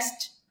your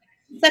next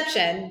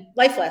section,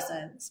 life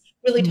lessons,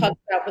 really talks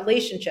about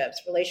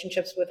relationships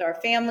with our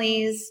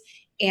families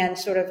and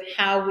sort of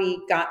how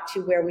we got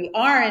to where we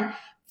are, and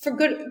for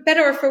good,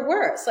 better or for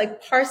worse,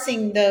 like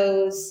parsing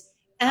those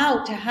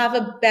out to have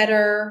a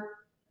better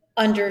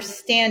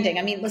understanding.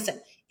 I mean,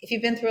 listen, if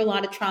you've been through a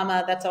lot of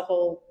trauma, that's a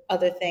whole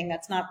other thing.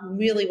 That's not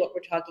really what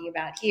we're talking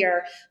about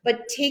here,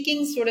 but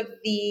taking sort of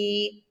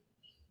the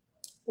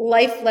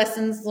life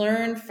lessons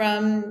learned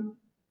from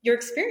your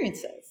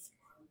experiences.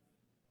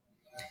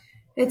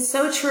 It's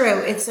so true.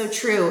 It's so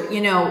true.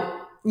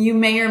 You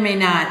may or may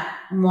not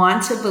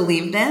want to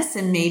believe this,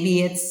 and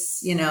maybe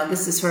it's,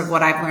 this is sort of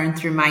what I've learned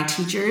through my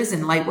teachers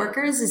and light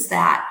workers, is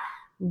that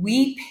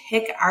we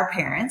pick our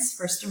parents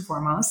first and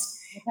foremost.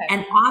 Okay.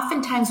 And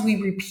oftentimes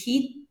we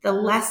repeat the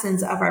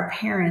lessons of our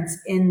parents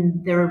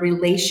in the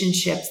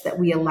relationships that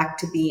we elect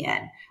to be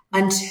in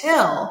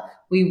until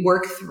we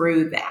work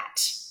through that.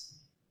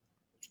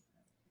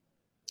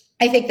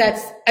 I think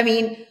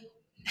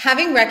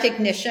having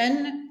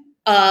recognition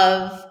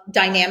of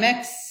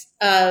dynamics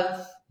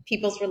of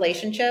people's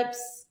relationships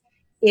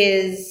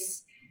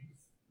is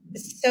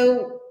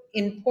so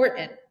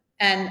important.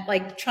 And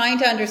like trying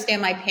to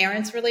understand my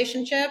parents'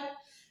 relationship,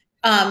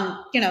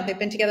 they've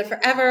been together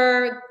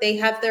forever. They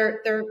have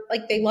their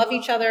they love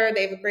each other.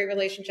 They have a great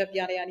relationship,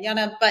 yada, yada,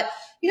 yada. But,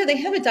 they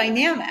have a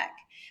dynamic.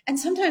 And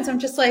sometimes I'm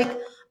just like,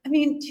 do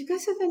you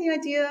guys have any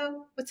idea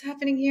what's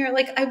happening here?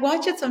 Like I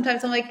watch it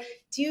sometimes. I'm like,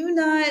 do you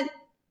not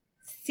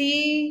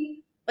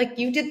see, like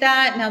you did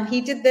that, now he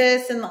did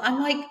this. And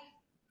I'm like,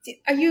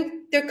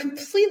 they're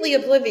completely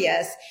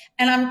oblivious.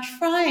 And I'm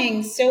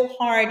trying so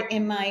hard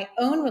in my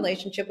own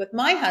relationship with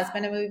my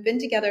husband, and we've been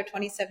together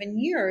 27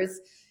 years,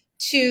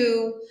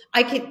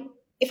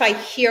 if I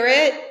hear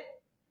it,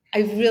 I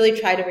really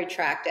try to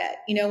retract it.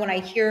 When I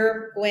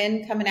hear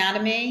Gwen coming out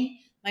of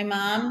me, my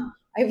mom,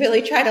 I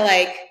really try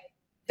to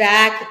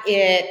back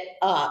it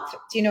up.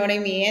 Do you know what I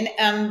mean?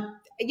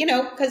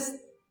 Because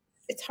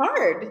it's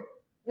hard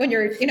when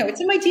you're, it's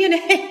in my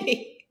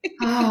DNA.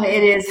 Oh,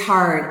 it is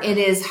hard. It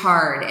is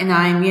hard. And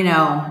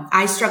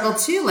I struggle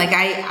too. Like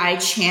I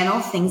channel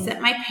things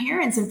that my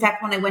parents, in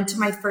fact, when I went to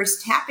my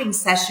first tapping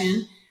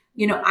session,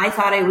 I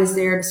thought I was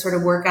there to sort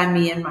of work on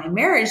me and my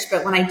marriage.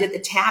 But when I did the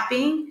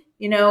tapping,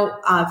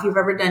 if you've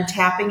ever done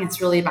tapping, it's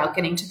really about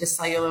getting to the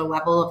cellular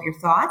level of your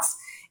thoughts.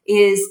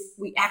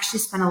 We actually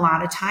spent a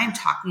lot of time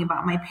talking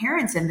about my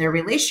parents and their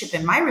relationship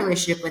and my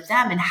relationship with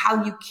them and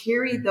how you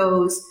carry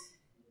those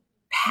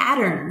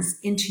patterns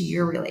into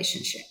your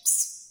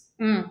relationships.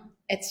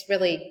 It's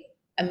really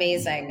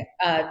amazing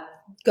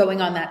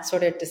going on that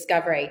sort of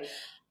discovery.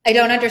 I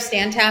don't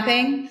understand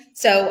tapping,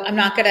 so I'm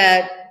not going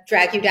to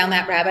drag you down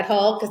that rabbit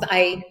hole because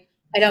I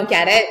don't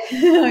get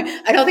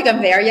it. I don't think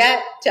I'm there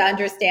yet to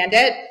understand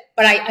it,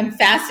 but I'm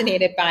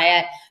fascinated by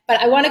it. But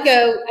I want to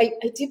go, I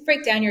did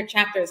break down your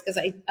chapters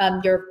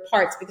your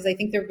parts, because I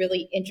think they're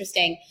really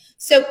interesting.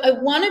 So I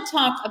want to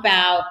talk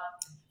about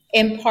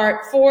in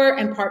part 4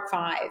 and part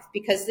 5,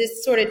 because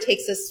this sort of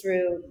takes us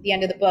through the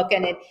end of the book,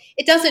 and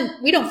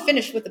we don't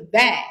finish with a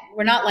bang.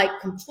 We're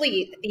not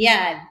complete at the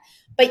end,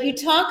 but you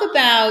talk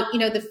about,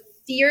 the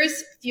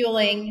fears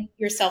fueling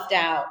your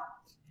self-doubt,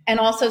 and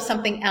also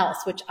something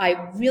else, which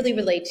I really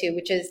relate to,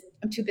 which is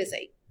I'm too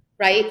busy,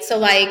 right? So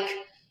like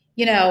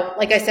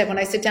I said, when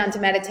I sit down to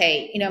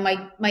meditate,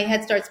 my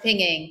head starts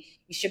pinging.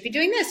 You should be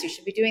doing this. You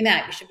should be doing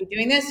that. You should be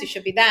doing this. You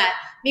should be that.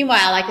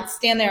 Meanwhile, I could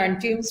stand there and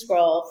doom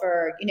scroll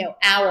for,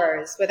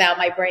 hours without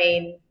my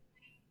brain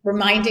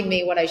reminding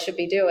me what I should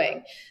be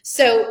doing.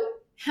 So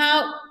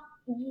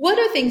what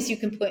are things you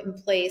can put in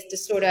place to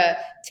sort of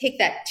take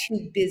that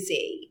too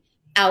busy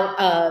out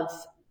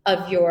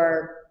of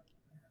your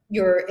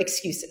your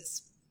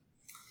excuses?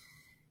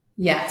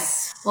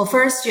 Yes. Well,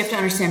 first you have to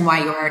understand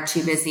why you are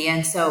too busy.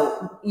 And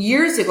so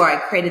years ago, I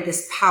created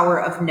this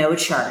Power of No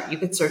chart. You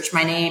could search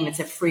my name. It's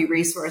a free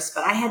resource,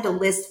 but I had to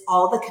list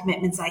all the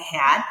commitments I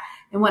had.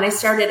 And when I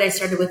started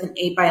with an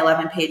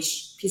 8x11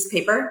 page piece of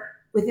paper.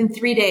 Within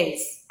 3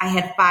 days, I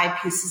had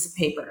 5 pieces of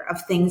paper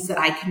of things that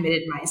I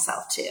committed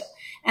myself to.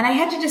 And I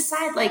had to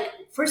decide, like,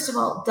 first of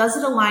all, does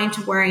it align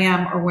to where I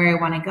am or where I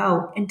want to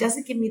go? And does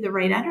it give me the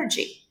right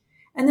energy?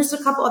 And there's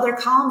a couple other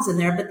columns in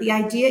there, but the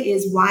idea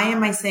is, why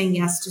am I saying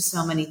yes to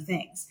so many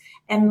things?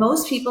 And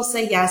most people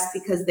say yes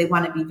because they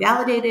want to be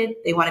validated,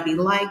 they want to be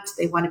liked,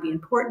 they want to be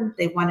important,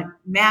 they want to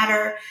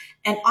matter.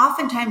 And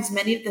oftentimes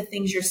many of the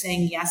things you're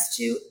saying yes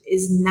to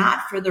is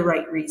not for the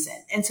right reason.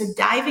 And so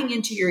diving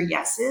into your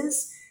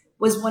yeses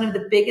was one of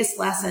the biggest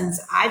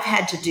lessons I've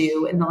had to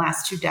do in the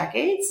last 2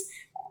 decades.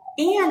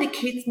 And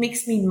it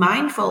makes me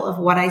mindful of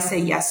what I say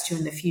yes to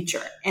in the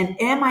future.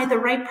 And am I the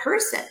right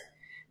person?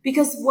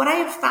 Because what I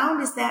have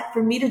found is that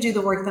for me to do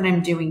the work that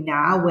I'm doing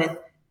now with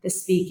the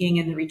speaking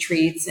and the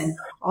retreats and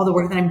all the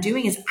work that I'm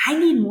doing, is I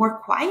need more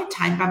quiet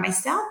time by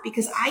myself,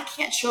 because I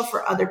can't show up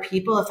for other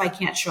people if I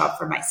can't show up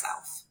for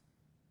myself.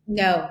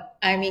 No,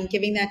 I mean,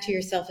 giving that to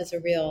yourself is a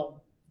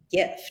real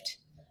gift.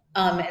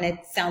 And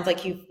it sounds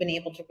like you've been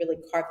able to really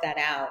carve that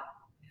out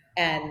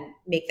and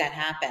make that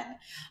happen.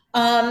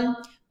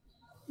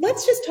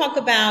 Let's just talk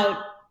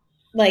about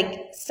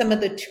like some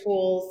of the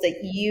tools that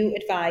you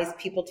advise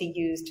people to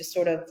use to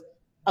sort of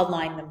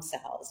align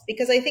themselves,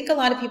 because I think a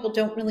lot of people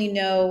don't really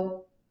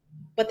know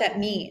what that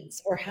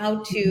means or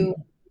how to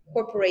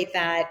incorporate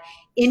that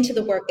into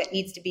the work that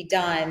needs to be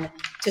done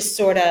to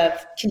sort of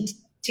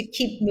to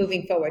keep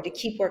moving forward, to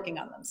keep working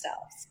on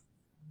themselves.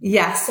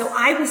 Yeah. So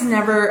I was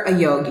never a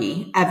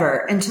yogi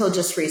ever until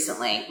just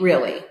recently,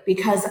 really,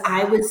 because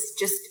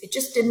it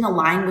just didn't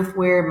align with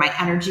where my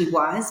energy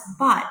was.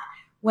 But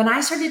when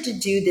I started to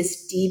do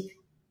this deep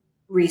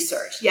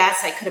research,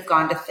 yes, I could have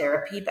gone to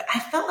therapy, but I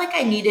felt like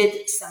I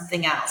needed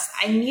something else.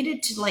 I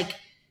needed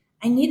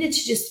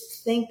to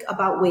just think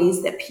about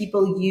ways that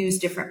people use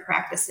different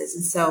practices.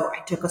 And so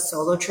I took a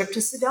solo trip to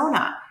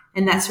Sedona,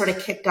 and that sort of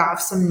kicked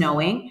off some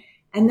knowing.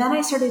 And then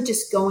I started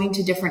just going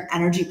to different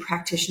energy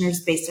practitioners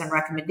based on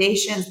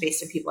recommendations,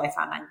 based on people I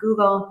found on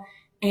Google.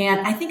 And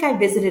I think I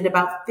visited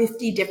about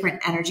 50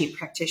 different energy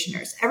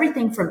practitioners,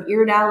 everything from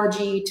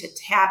iridology to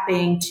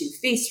tapping to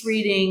face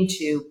reading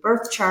to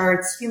birth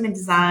charts, human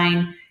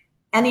design,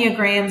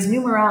 enneagrams,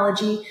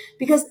 numerology,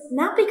 because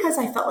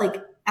I felt like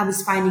I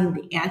was finding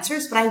the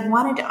answers, but I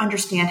wanted to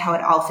understand how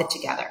it all fit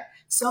together.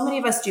 So many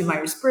of us do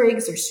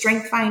Myers-Briggs or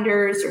Strength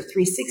Finders or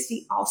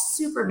 360, all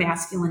super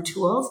masculine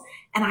tools.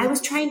 And I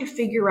was trying to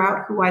figure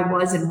out who I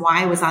was and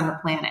why I was on the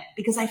planet,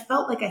 because I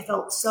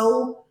felt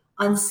so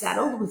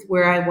unsettled with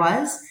where I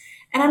was.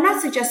 And I'm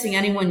not suggesting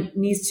anyone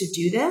needs to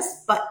do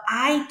this, but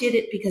I did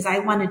it because I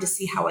wanted to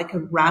see how I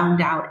could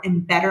round out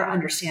and better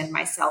understand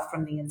myself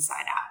from the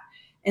inside out.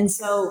 And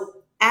so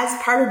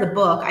as part of the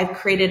book, I've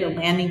created a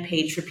landing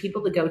page for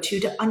people to go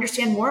to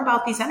understand more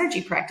about these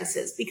energy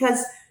practices,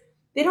 because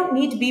they don't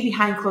need to be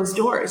behind closed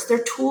doors.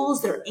 They're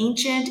tools, they're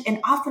ancient, and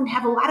often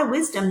have a lot of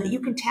wisdom that you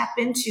can tap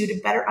into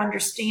to better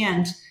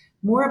understand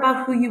more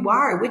about who you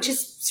are, which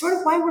is sort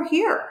of why we're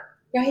here.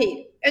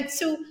 Right. And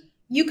so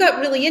you got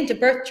really into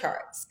birth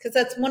charts, because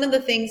that's one of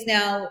the things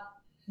now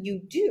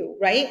you do,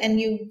 right? And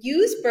you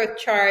use birth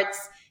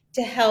charts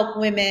to help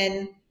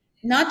women,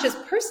 not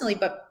just personally,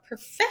 but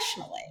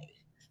professionally.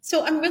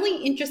 So I'm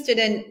really interested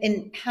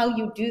in how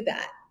you do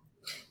that.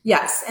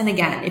 Yes. And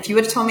again, if you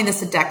would have told me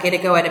this a decade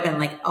ago, I'd have been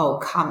like, oh,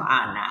 come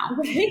on now.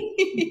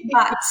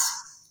 But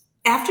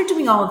after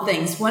doing all the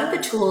things, one of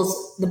the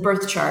tools, the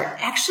birth chart,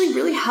 actually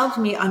really helped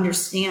me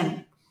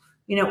understand,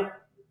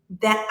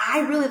 that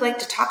I really like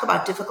to talk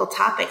about difficult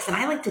topics, and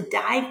I like to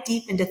dive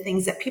deep into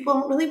things that people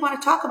don't really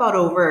want to talk about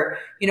over,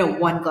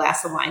 1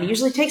 glass of wine. It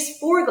usually takes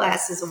 4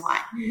 glasses of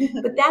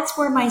wine, but that's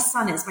where my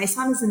sun is. My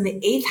sun is in the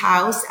 8th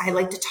house. I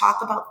like to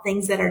talk about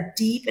things that are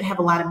deep and have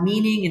a lot of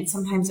meaning, and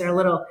sometimes they're a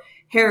little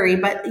hairy,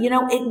 but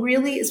it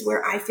really is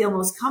where I feel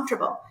most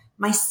comfortable.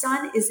 My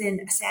sun is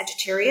in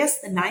Sagittarius,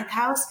 the 9th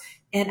house,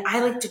 and I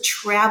like to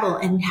travel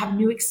and have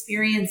new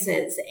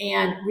experiences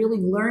and really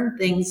learn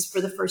things for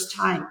the first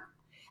time.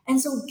 And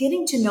so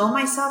getting to know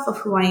myself of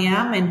who I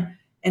am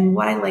and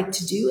what I like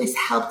to do has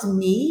helped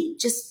me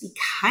just be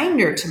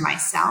kinder to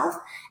myself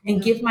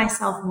and give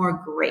myself more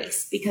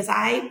grace, because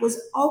I was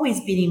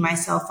always beating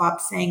myself up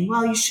saying,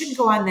 well, you shouldn't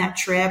go on that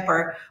trip,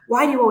 or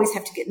why do you always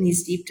have to get in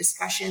these deep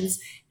discussions?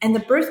 And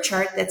the birth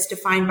chart that's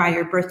defined by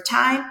your birth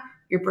time,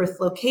 your birth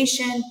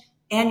location,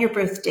 and your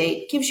birth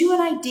date gives you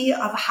an idea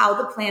of how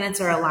the planets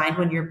are aligned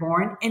when you're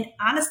born, and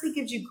honestly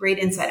gives you great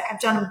insight.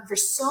 I've done them for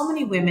so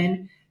many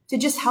women to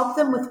just help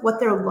them with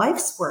what their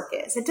life's work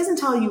is. It doesn't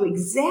tell you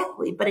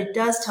exactly, but it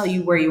does tell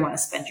you where you want to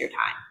spend your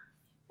time.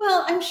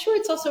 Well, I'm sure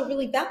it's also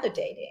really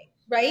validating,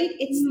 right?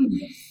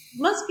 It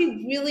must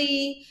be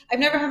really, I've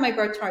never had my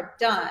birth chart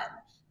done,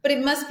 but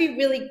it must be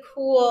really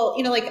cool.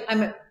 Like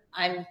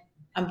I'm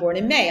I'm born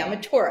in May. I'm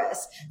a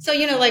Taurus. So,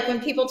 like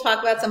when people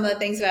talk about some of the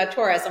things about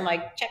Taurus, I'm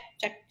like, check,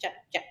 check, check,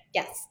 check.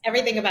 Yes.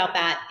 Everything about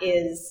that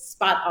is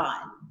spot on.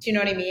 Do you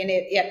know what I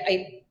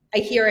mean? I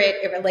hear it.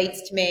 It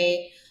relates to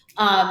me.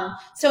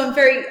 So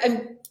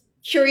I'm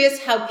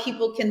curious how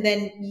people can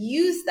then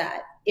use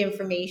that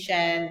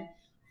information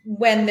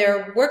when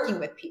they're working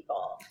with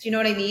people. Do you know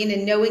what I mean?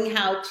 And knowing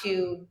how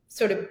to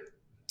sort of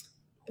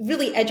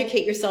really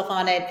educate yourself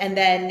on it and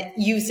then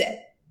use it.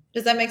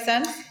 Does that make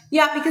sense?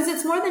 Yeah, because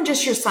it's more than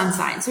just your sun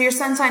sign. So your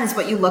sun sign is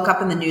what you look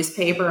up in the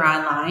newspaper or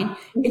online.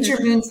 Mm-hmm. It's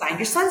your moon sign.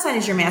 Your sun sign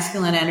is your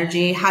masculine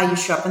energy, how you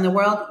show up in the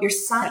world.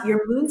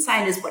 Your moon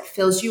sign is what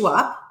fills you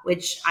up,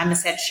 which I'm a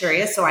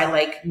Sagittarius, so I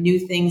like new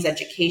things,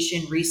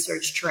 education,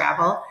 research,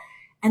 travel.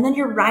 And then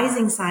your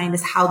rising sign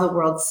is how the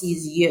world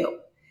sees you.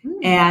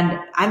 Mm-hmm. And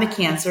I'm a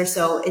Cancer,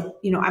 so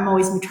I'm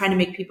always trying to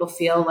make people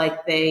feel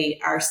like they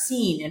are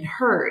seen and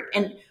heard.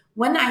 And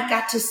when I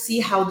got to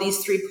see how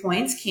these 3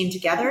 points came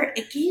together,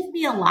 it gave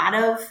me a lot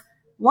of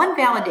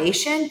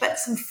validation, but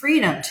some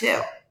freedom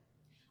too.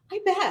 I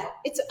bet.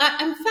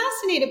 I'm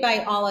fascinated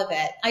by all of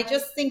it. I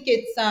just think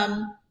it's,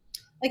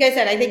 like I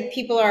said, I think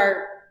people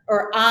are,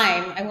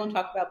 I won't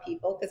talk about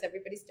people because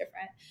everybody's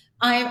different.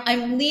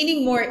 I'm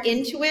leaning more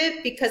into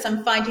it because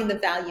I'm finding the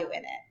value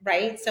in it,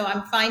 right? So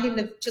I'm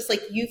finding just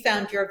like you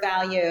found your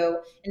value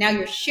and now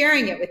you're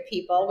sharing it with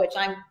people, which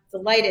I'm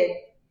delighted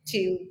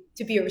to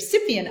be a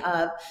recipient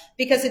of,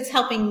 because it's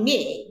helping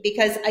me.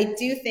 Because I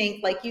do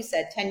think, like you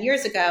said, 10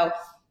 years ago,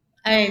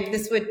 I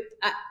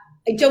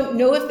don't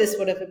know if this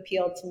would have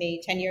appealed to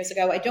me 10 years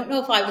ago. I don't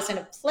know if I was in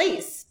a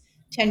place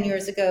 10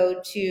 years ago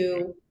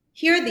to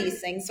hear these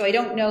things. So I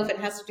don't know if it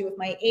has to do with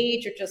my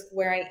age or just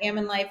where I am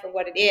in life or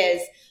what it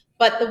is.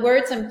 But the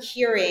words I'm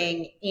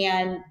hearing,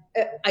 and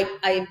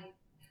I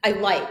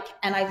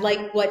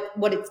like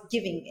what it's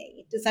giving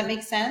me. Does that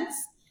make sense?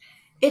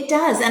 It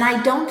does. And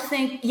I don't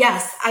think,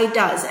 yes, it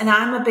does. And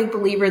I'm a big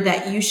believer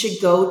that you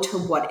should go to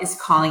what is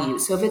calling you.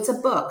 So if it's a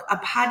book, a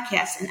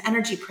podcast, an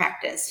energy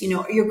practice,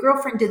 your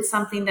girlfriend did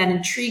something that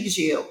intrigues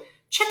you,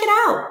 check it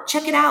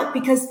out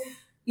because,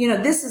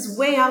 this is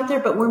way out there,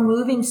 but we're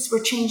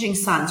changing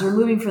suns. We're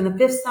moving from the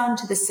 5th sun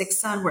to the 6th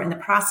sun. We're in the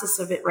process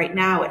of it right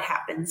now. It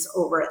happens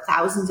over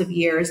thousands of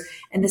years.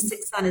 And the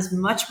 6th sun is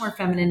much more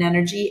feminine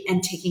energy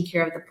and taking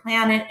care of the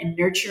planet and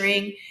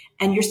nurturing.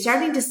 And you're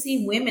starting to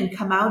see women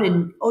come out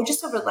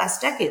just over the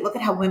last decade, look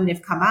at how women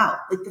have come out.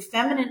 Like the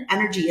feminine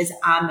energy is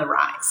on the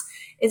rise.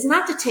 It's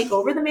not to take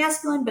over the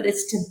masculine, but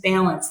it's to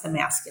balance the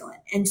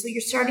masculine. And so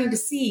you're starting to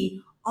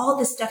see all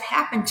this stuff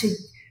happen to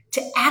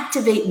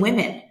activate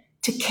women,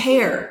 to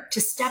care, to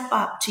step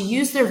up, to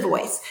use their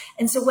voice.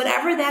 And so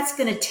whatever that's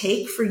going to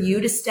take for you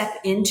to step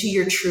into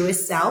your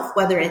truest self,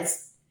 whether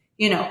it's,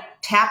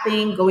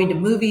 tapping, going to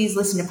movies,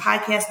 listening to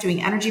podcasts, doing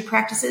energy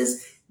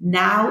practices,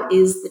 now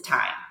is the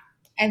time.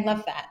 I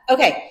love that.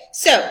 Okay.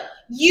 So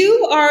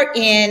you are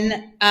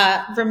in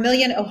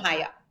Vermilion,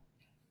 Ohio.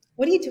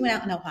 What are you doing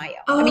out in Ohio?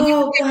 Oh, I mean,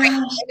 gosh. I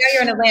know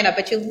you're in Atlanta,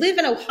 but you live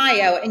in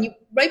Ohio, and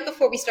right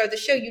before we started the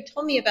show, you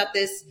told me about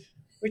this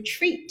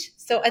retreat.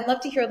 So I'd love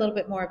to hear a little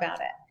bit more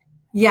about it.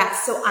 Yeah,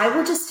 so I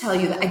will just tell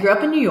you that I grew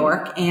up in New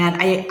York,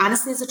 and I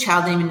honestly, as a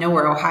child, didn't even know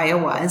where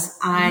Ohio was.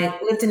 I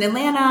lived in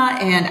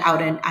Atlanta and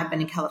I've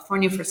been in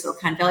California for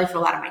Silicon Valley for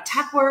a lot of my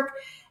tech work.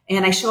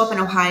 And I show up in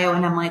Ohio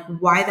and I'm like,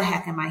 why the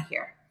heck am I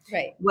here?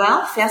 Right.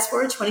 Well, fast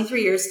forward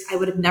 23 years, I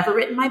would have never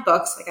written my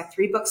books. I got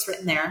 3 books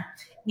written there.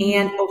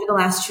 And over the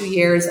last 2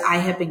 years, I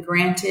have been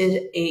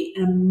granted an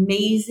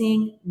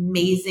amazing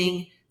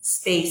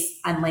space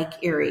on Lake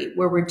Erie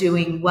where we're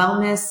doing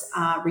wellness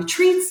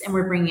retreats, and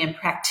we're bringing in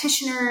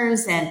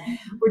practitioners, and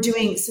we're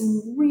doing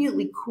some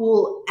really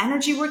cool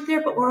energy work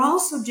there, but we're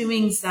also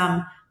doing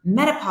some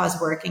menopause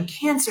work and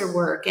cancer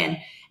work, and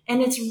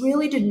it's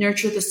really to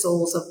nurture the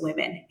souls of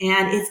women.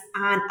 And it's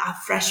on a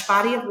fresh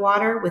body of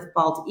water with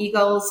bald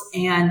eagles.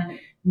 And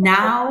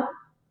now,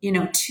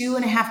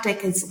 2.5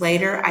 decades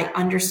later, I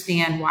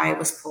understand why I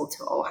was pulled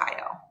to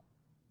Ohio.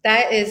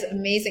 That is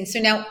amazing. So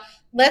now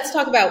let's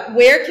talk about,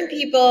 where can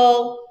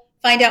people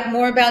find out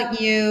more about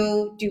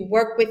you, do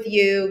work with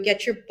you,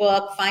 get your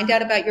book, find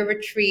out about your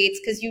retreats,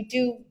 because you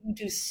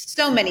do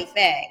so many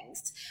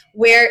things.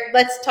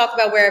 Let's talk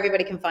about where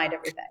everybody can find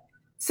everything.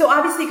 So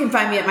obviously you can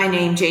find me at my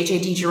name,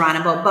 JJ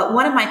DiGeronimo, but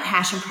one of my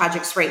passion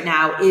projects right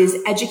now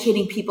is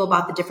educating people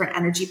about the different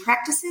energy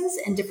practices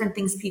and different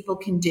things people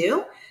can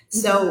do.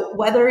 So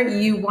whether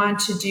you want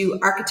to do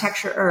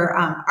architecture or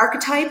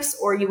archetypes,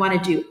 or you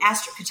want to do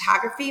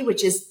astrocartography,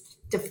 which is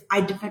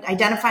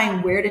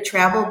identifying where to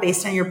travel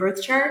based on your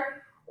birth chart,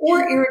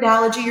 or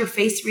iridology, your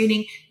face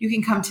reading, you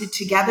can come to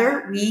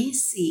Together We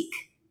Seek,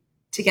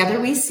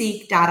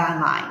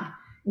 togetherweseek.online.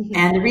 Mm-hmm.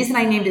 And the reason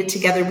I named it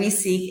Together We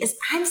Seek is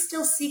I'm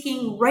still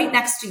seeking right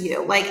next to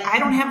you. Like, I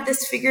don't have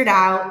this figured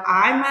out.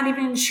 I'm not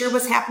even sure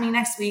what's happening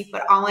next week,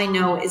 but all I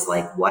know is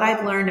like what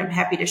I've learned, I'm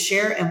happy to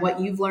share, and what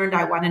you've learned,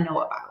 I want to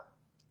know about.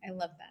 I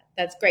love that.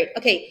 That's great.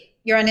 Okay.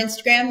 You're on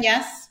Instagram,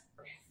 yes?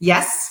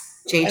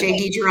 Yes. JJ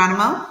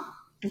DiGeronimo.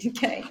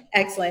 Okay.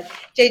 Excellent.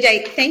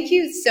 JJ, thank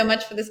you so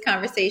much for this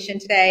conversation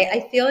today.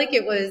 I feel like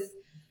it was,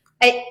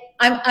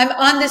 I'm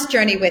on this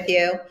journey with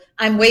you.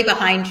 I'm way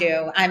behind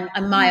you.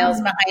 I'm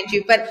miles behind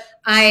you, but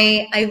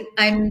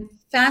I'm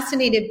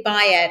fascinated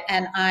by it,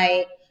 and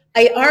I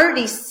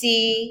already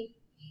see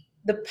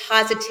the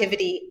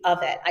positivity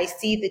of it. I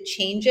see the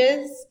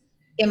changes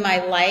in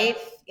my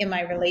life, in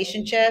my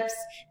relationships,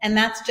 and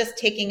that's just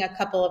taking a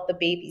couple of the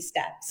baby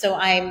steps. So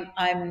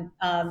I'm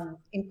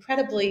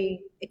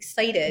incredibly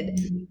excited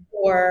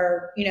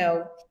for,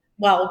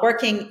 while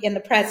working in the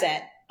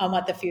present on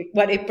what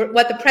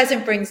the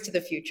present brings to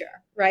the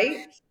future,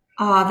 right?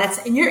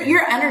 And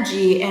your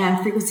energy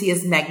and frequency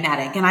is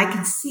magnetic, and I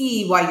can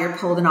see why you're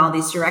pulled in all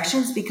these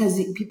directions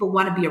because people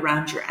want to be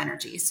around your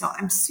energy. So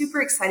I'm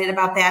super excited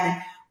about that,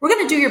 and we're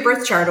going to do your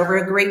birth chart over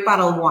a great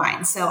bottle of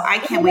wine. So I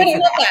can't wait for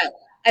that.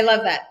 I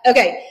love that.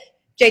 Okay.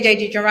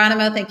 JJ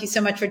DiGeronimo, thank you so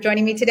much for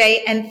joining me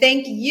today. And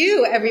thank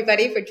you,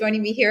 everybody, for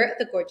joining me here at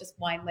the Gorgeous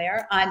Wine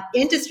Lair on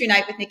Industry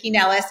Night with Nikki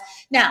Nellis.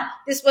 Now,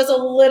 this was a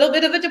little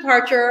bit of a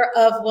departure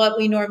of what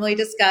we normally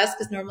discuss,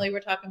 because normally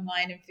we're talking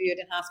wine and food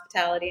and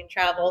hospitality and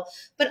travel.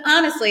 But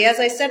honestly, as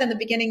I said in the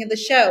beginning of the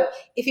show,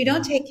 if you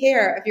don't take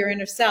care of your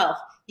inner self,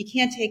 you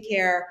can't take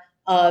care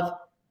of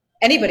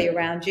anybody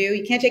around you.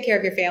 You can't take care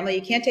of your family.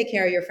 You can't take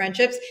care of your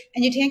friendships,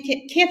 and you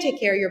can't take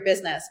care of your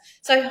business.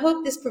 So I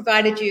hope this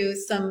provided you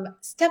some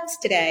steps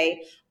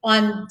today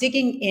on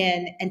digging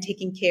in and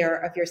taking care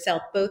of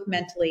yourself, both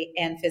mentally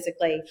and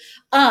physically.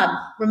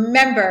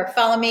 Remember,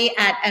 follow me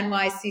at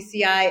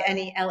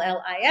NYCCINELLIS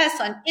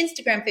on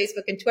Instagram,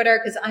 Facebook, and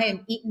Twitter, because I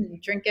am eating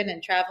and drinking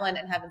and traveling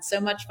and having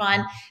so much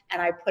fun.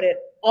 And I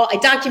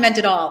document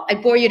it all. I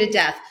bore you to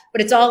death,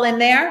 but it's all in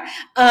there.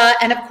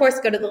 And of course,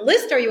 go to the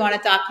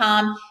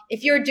listoryouwantit.com.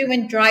 If you're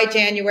doing dry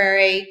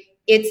January,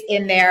 it's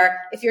in there.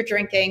 If you're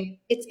drinking,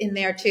 it's in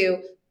there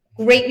too.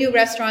 Great new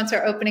restaurants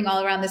are opening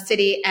all around the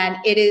city, and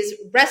it is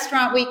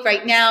restaurant week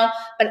right now,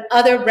 but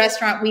other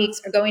restaurant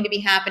weeks are going to be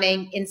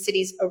happening in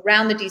cities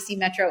around the DC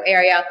metro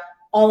area.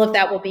 All of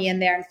that will be in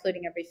there,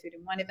 including every food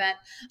and wine event.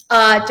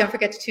 Don't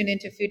forget to tune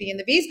into Foodie and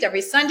the Beast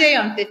every Sunday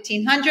on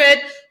 1500,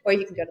 or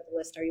you can go to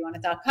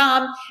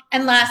thelistareyouwantit.com.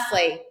 And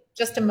lastly,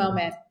 just a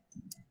moment,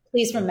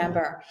 please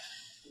remember,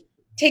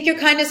 take your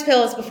kindness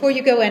pills before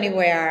you go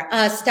anywhere.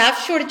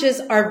 Staff shortages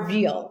are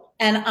real.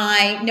 And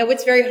I know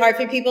it's very hard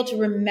for people to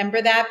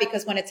remember that,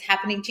 because when it's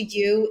happening to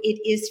you, it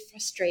is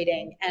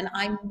frustrating. And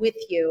I'm with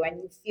you, and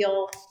you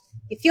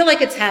feel like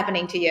it's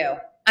happening to you.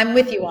 I'm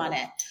with you on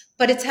it.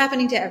 But it's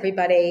happening to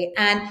everybody.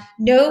 And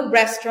no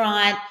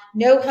restaurant,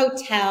 no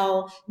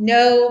hotel,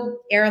 no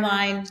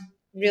airline,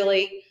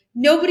 really,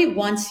 nobody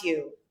wants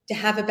you to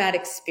have a bad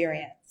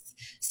experience.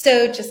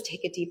 So just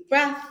take a deep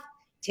breath,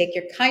 take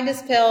your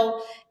kindness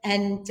pill,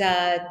 and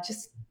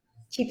just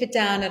keep it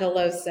down at a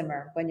low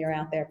simmer when you're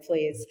out there,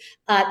 please.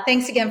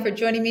 Thanks again for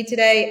joining me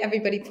today.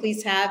 Everybody,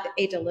 please have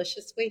a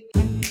delicious week.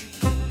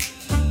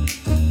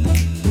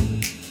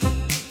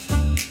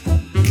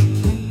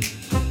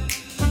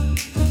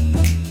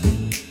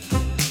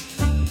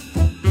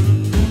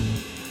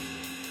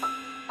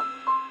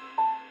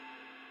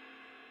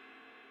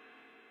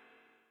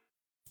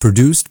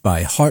 Produced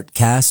by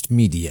Heartcast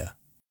Media.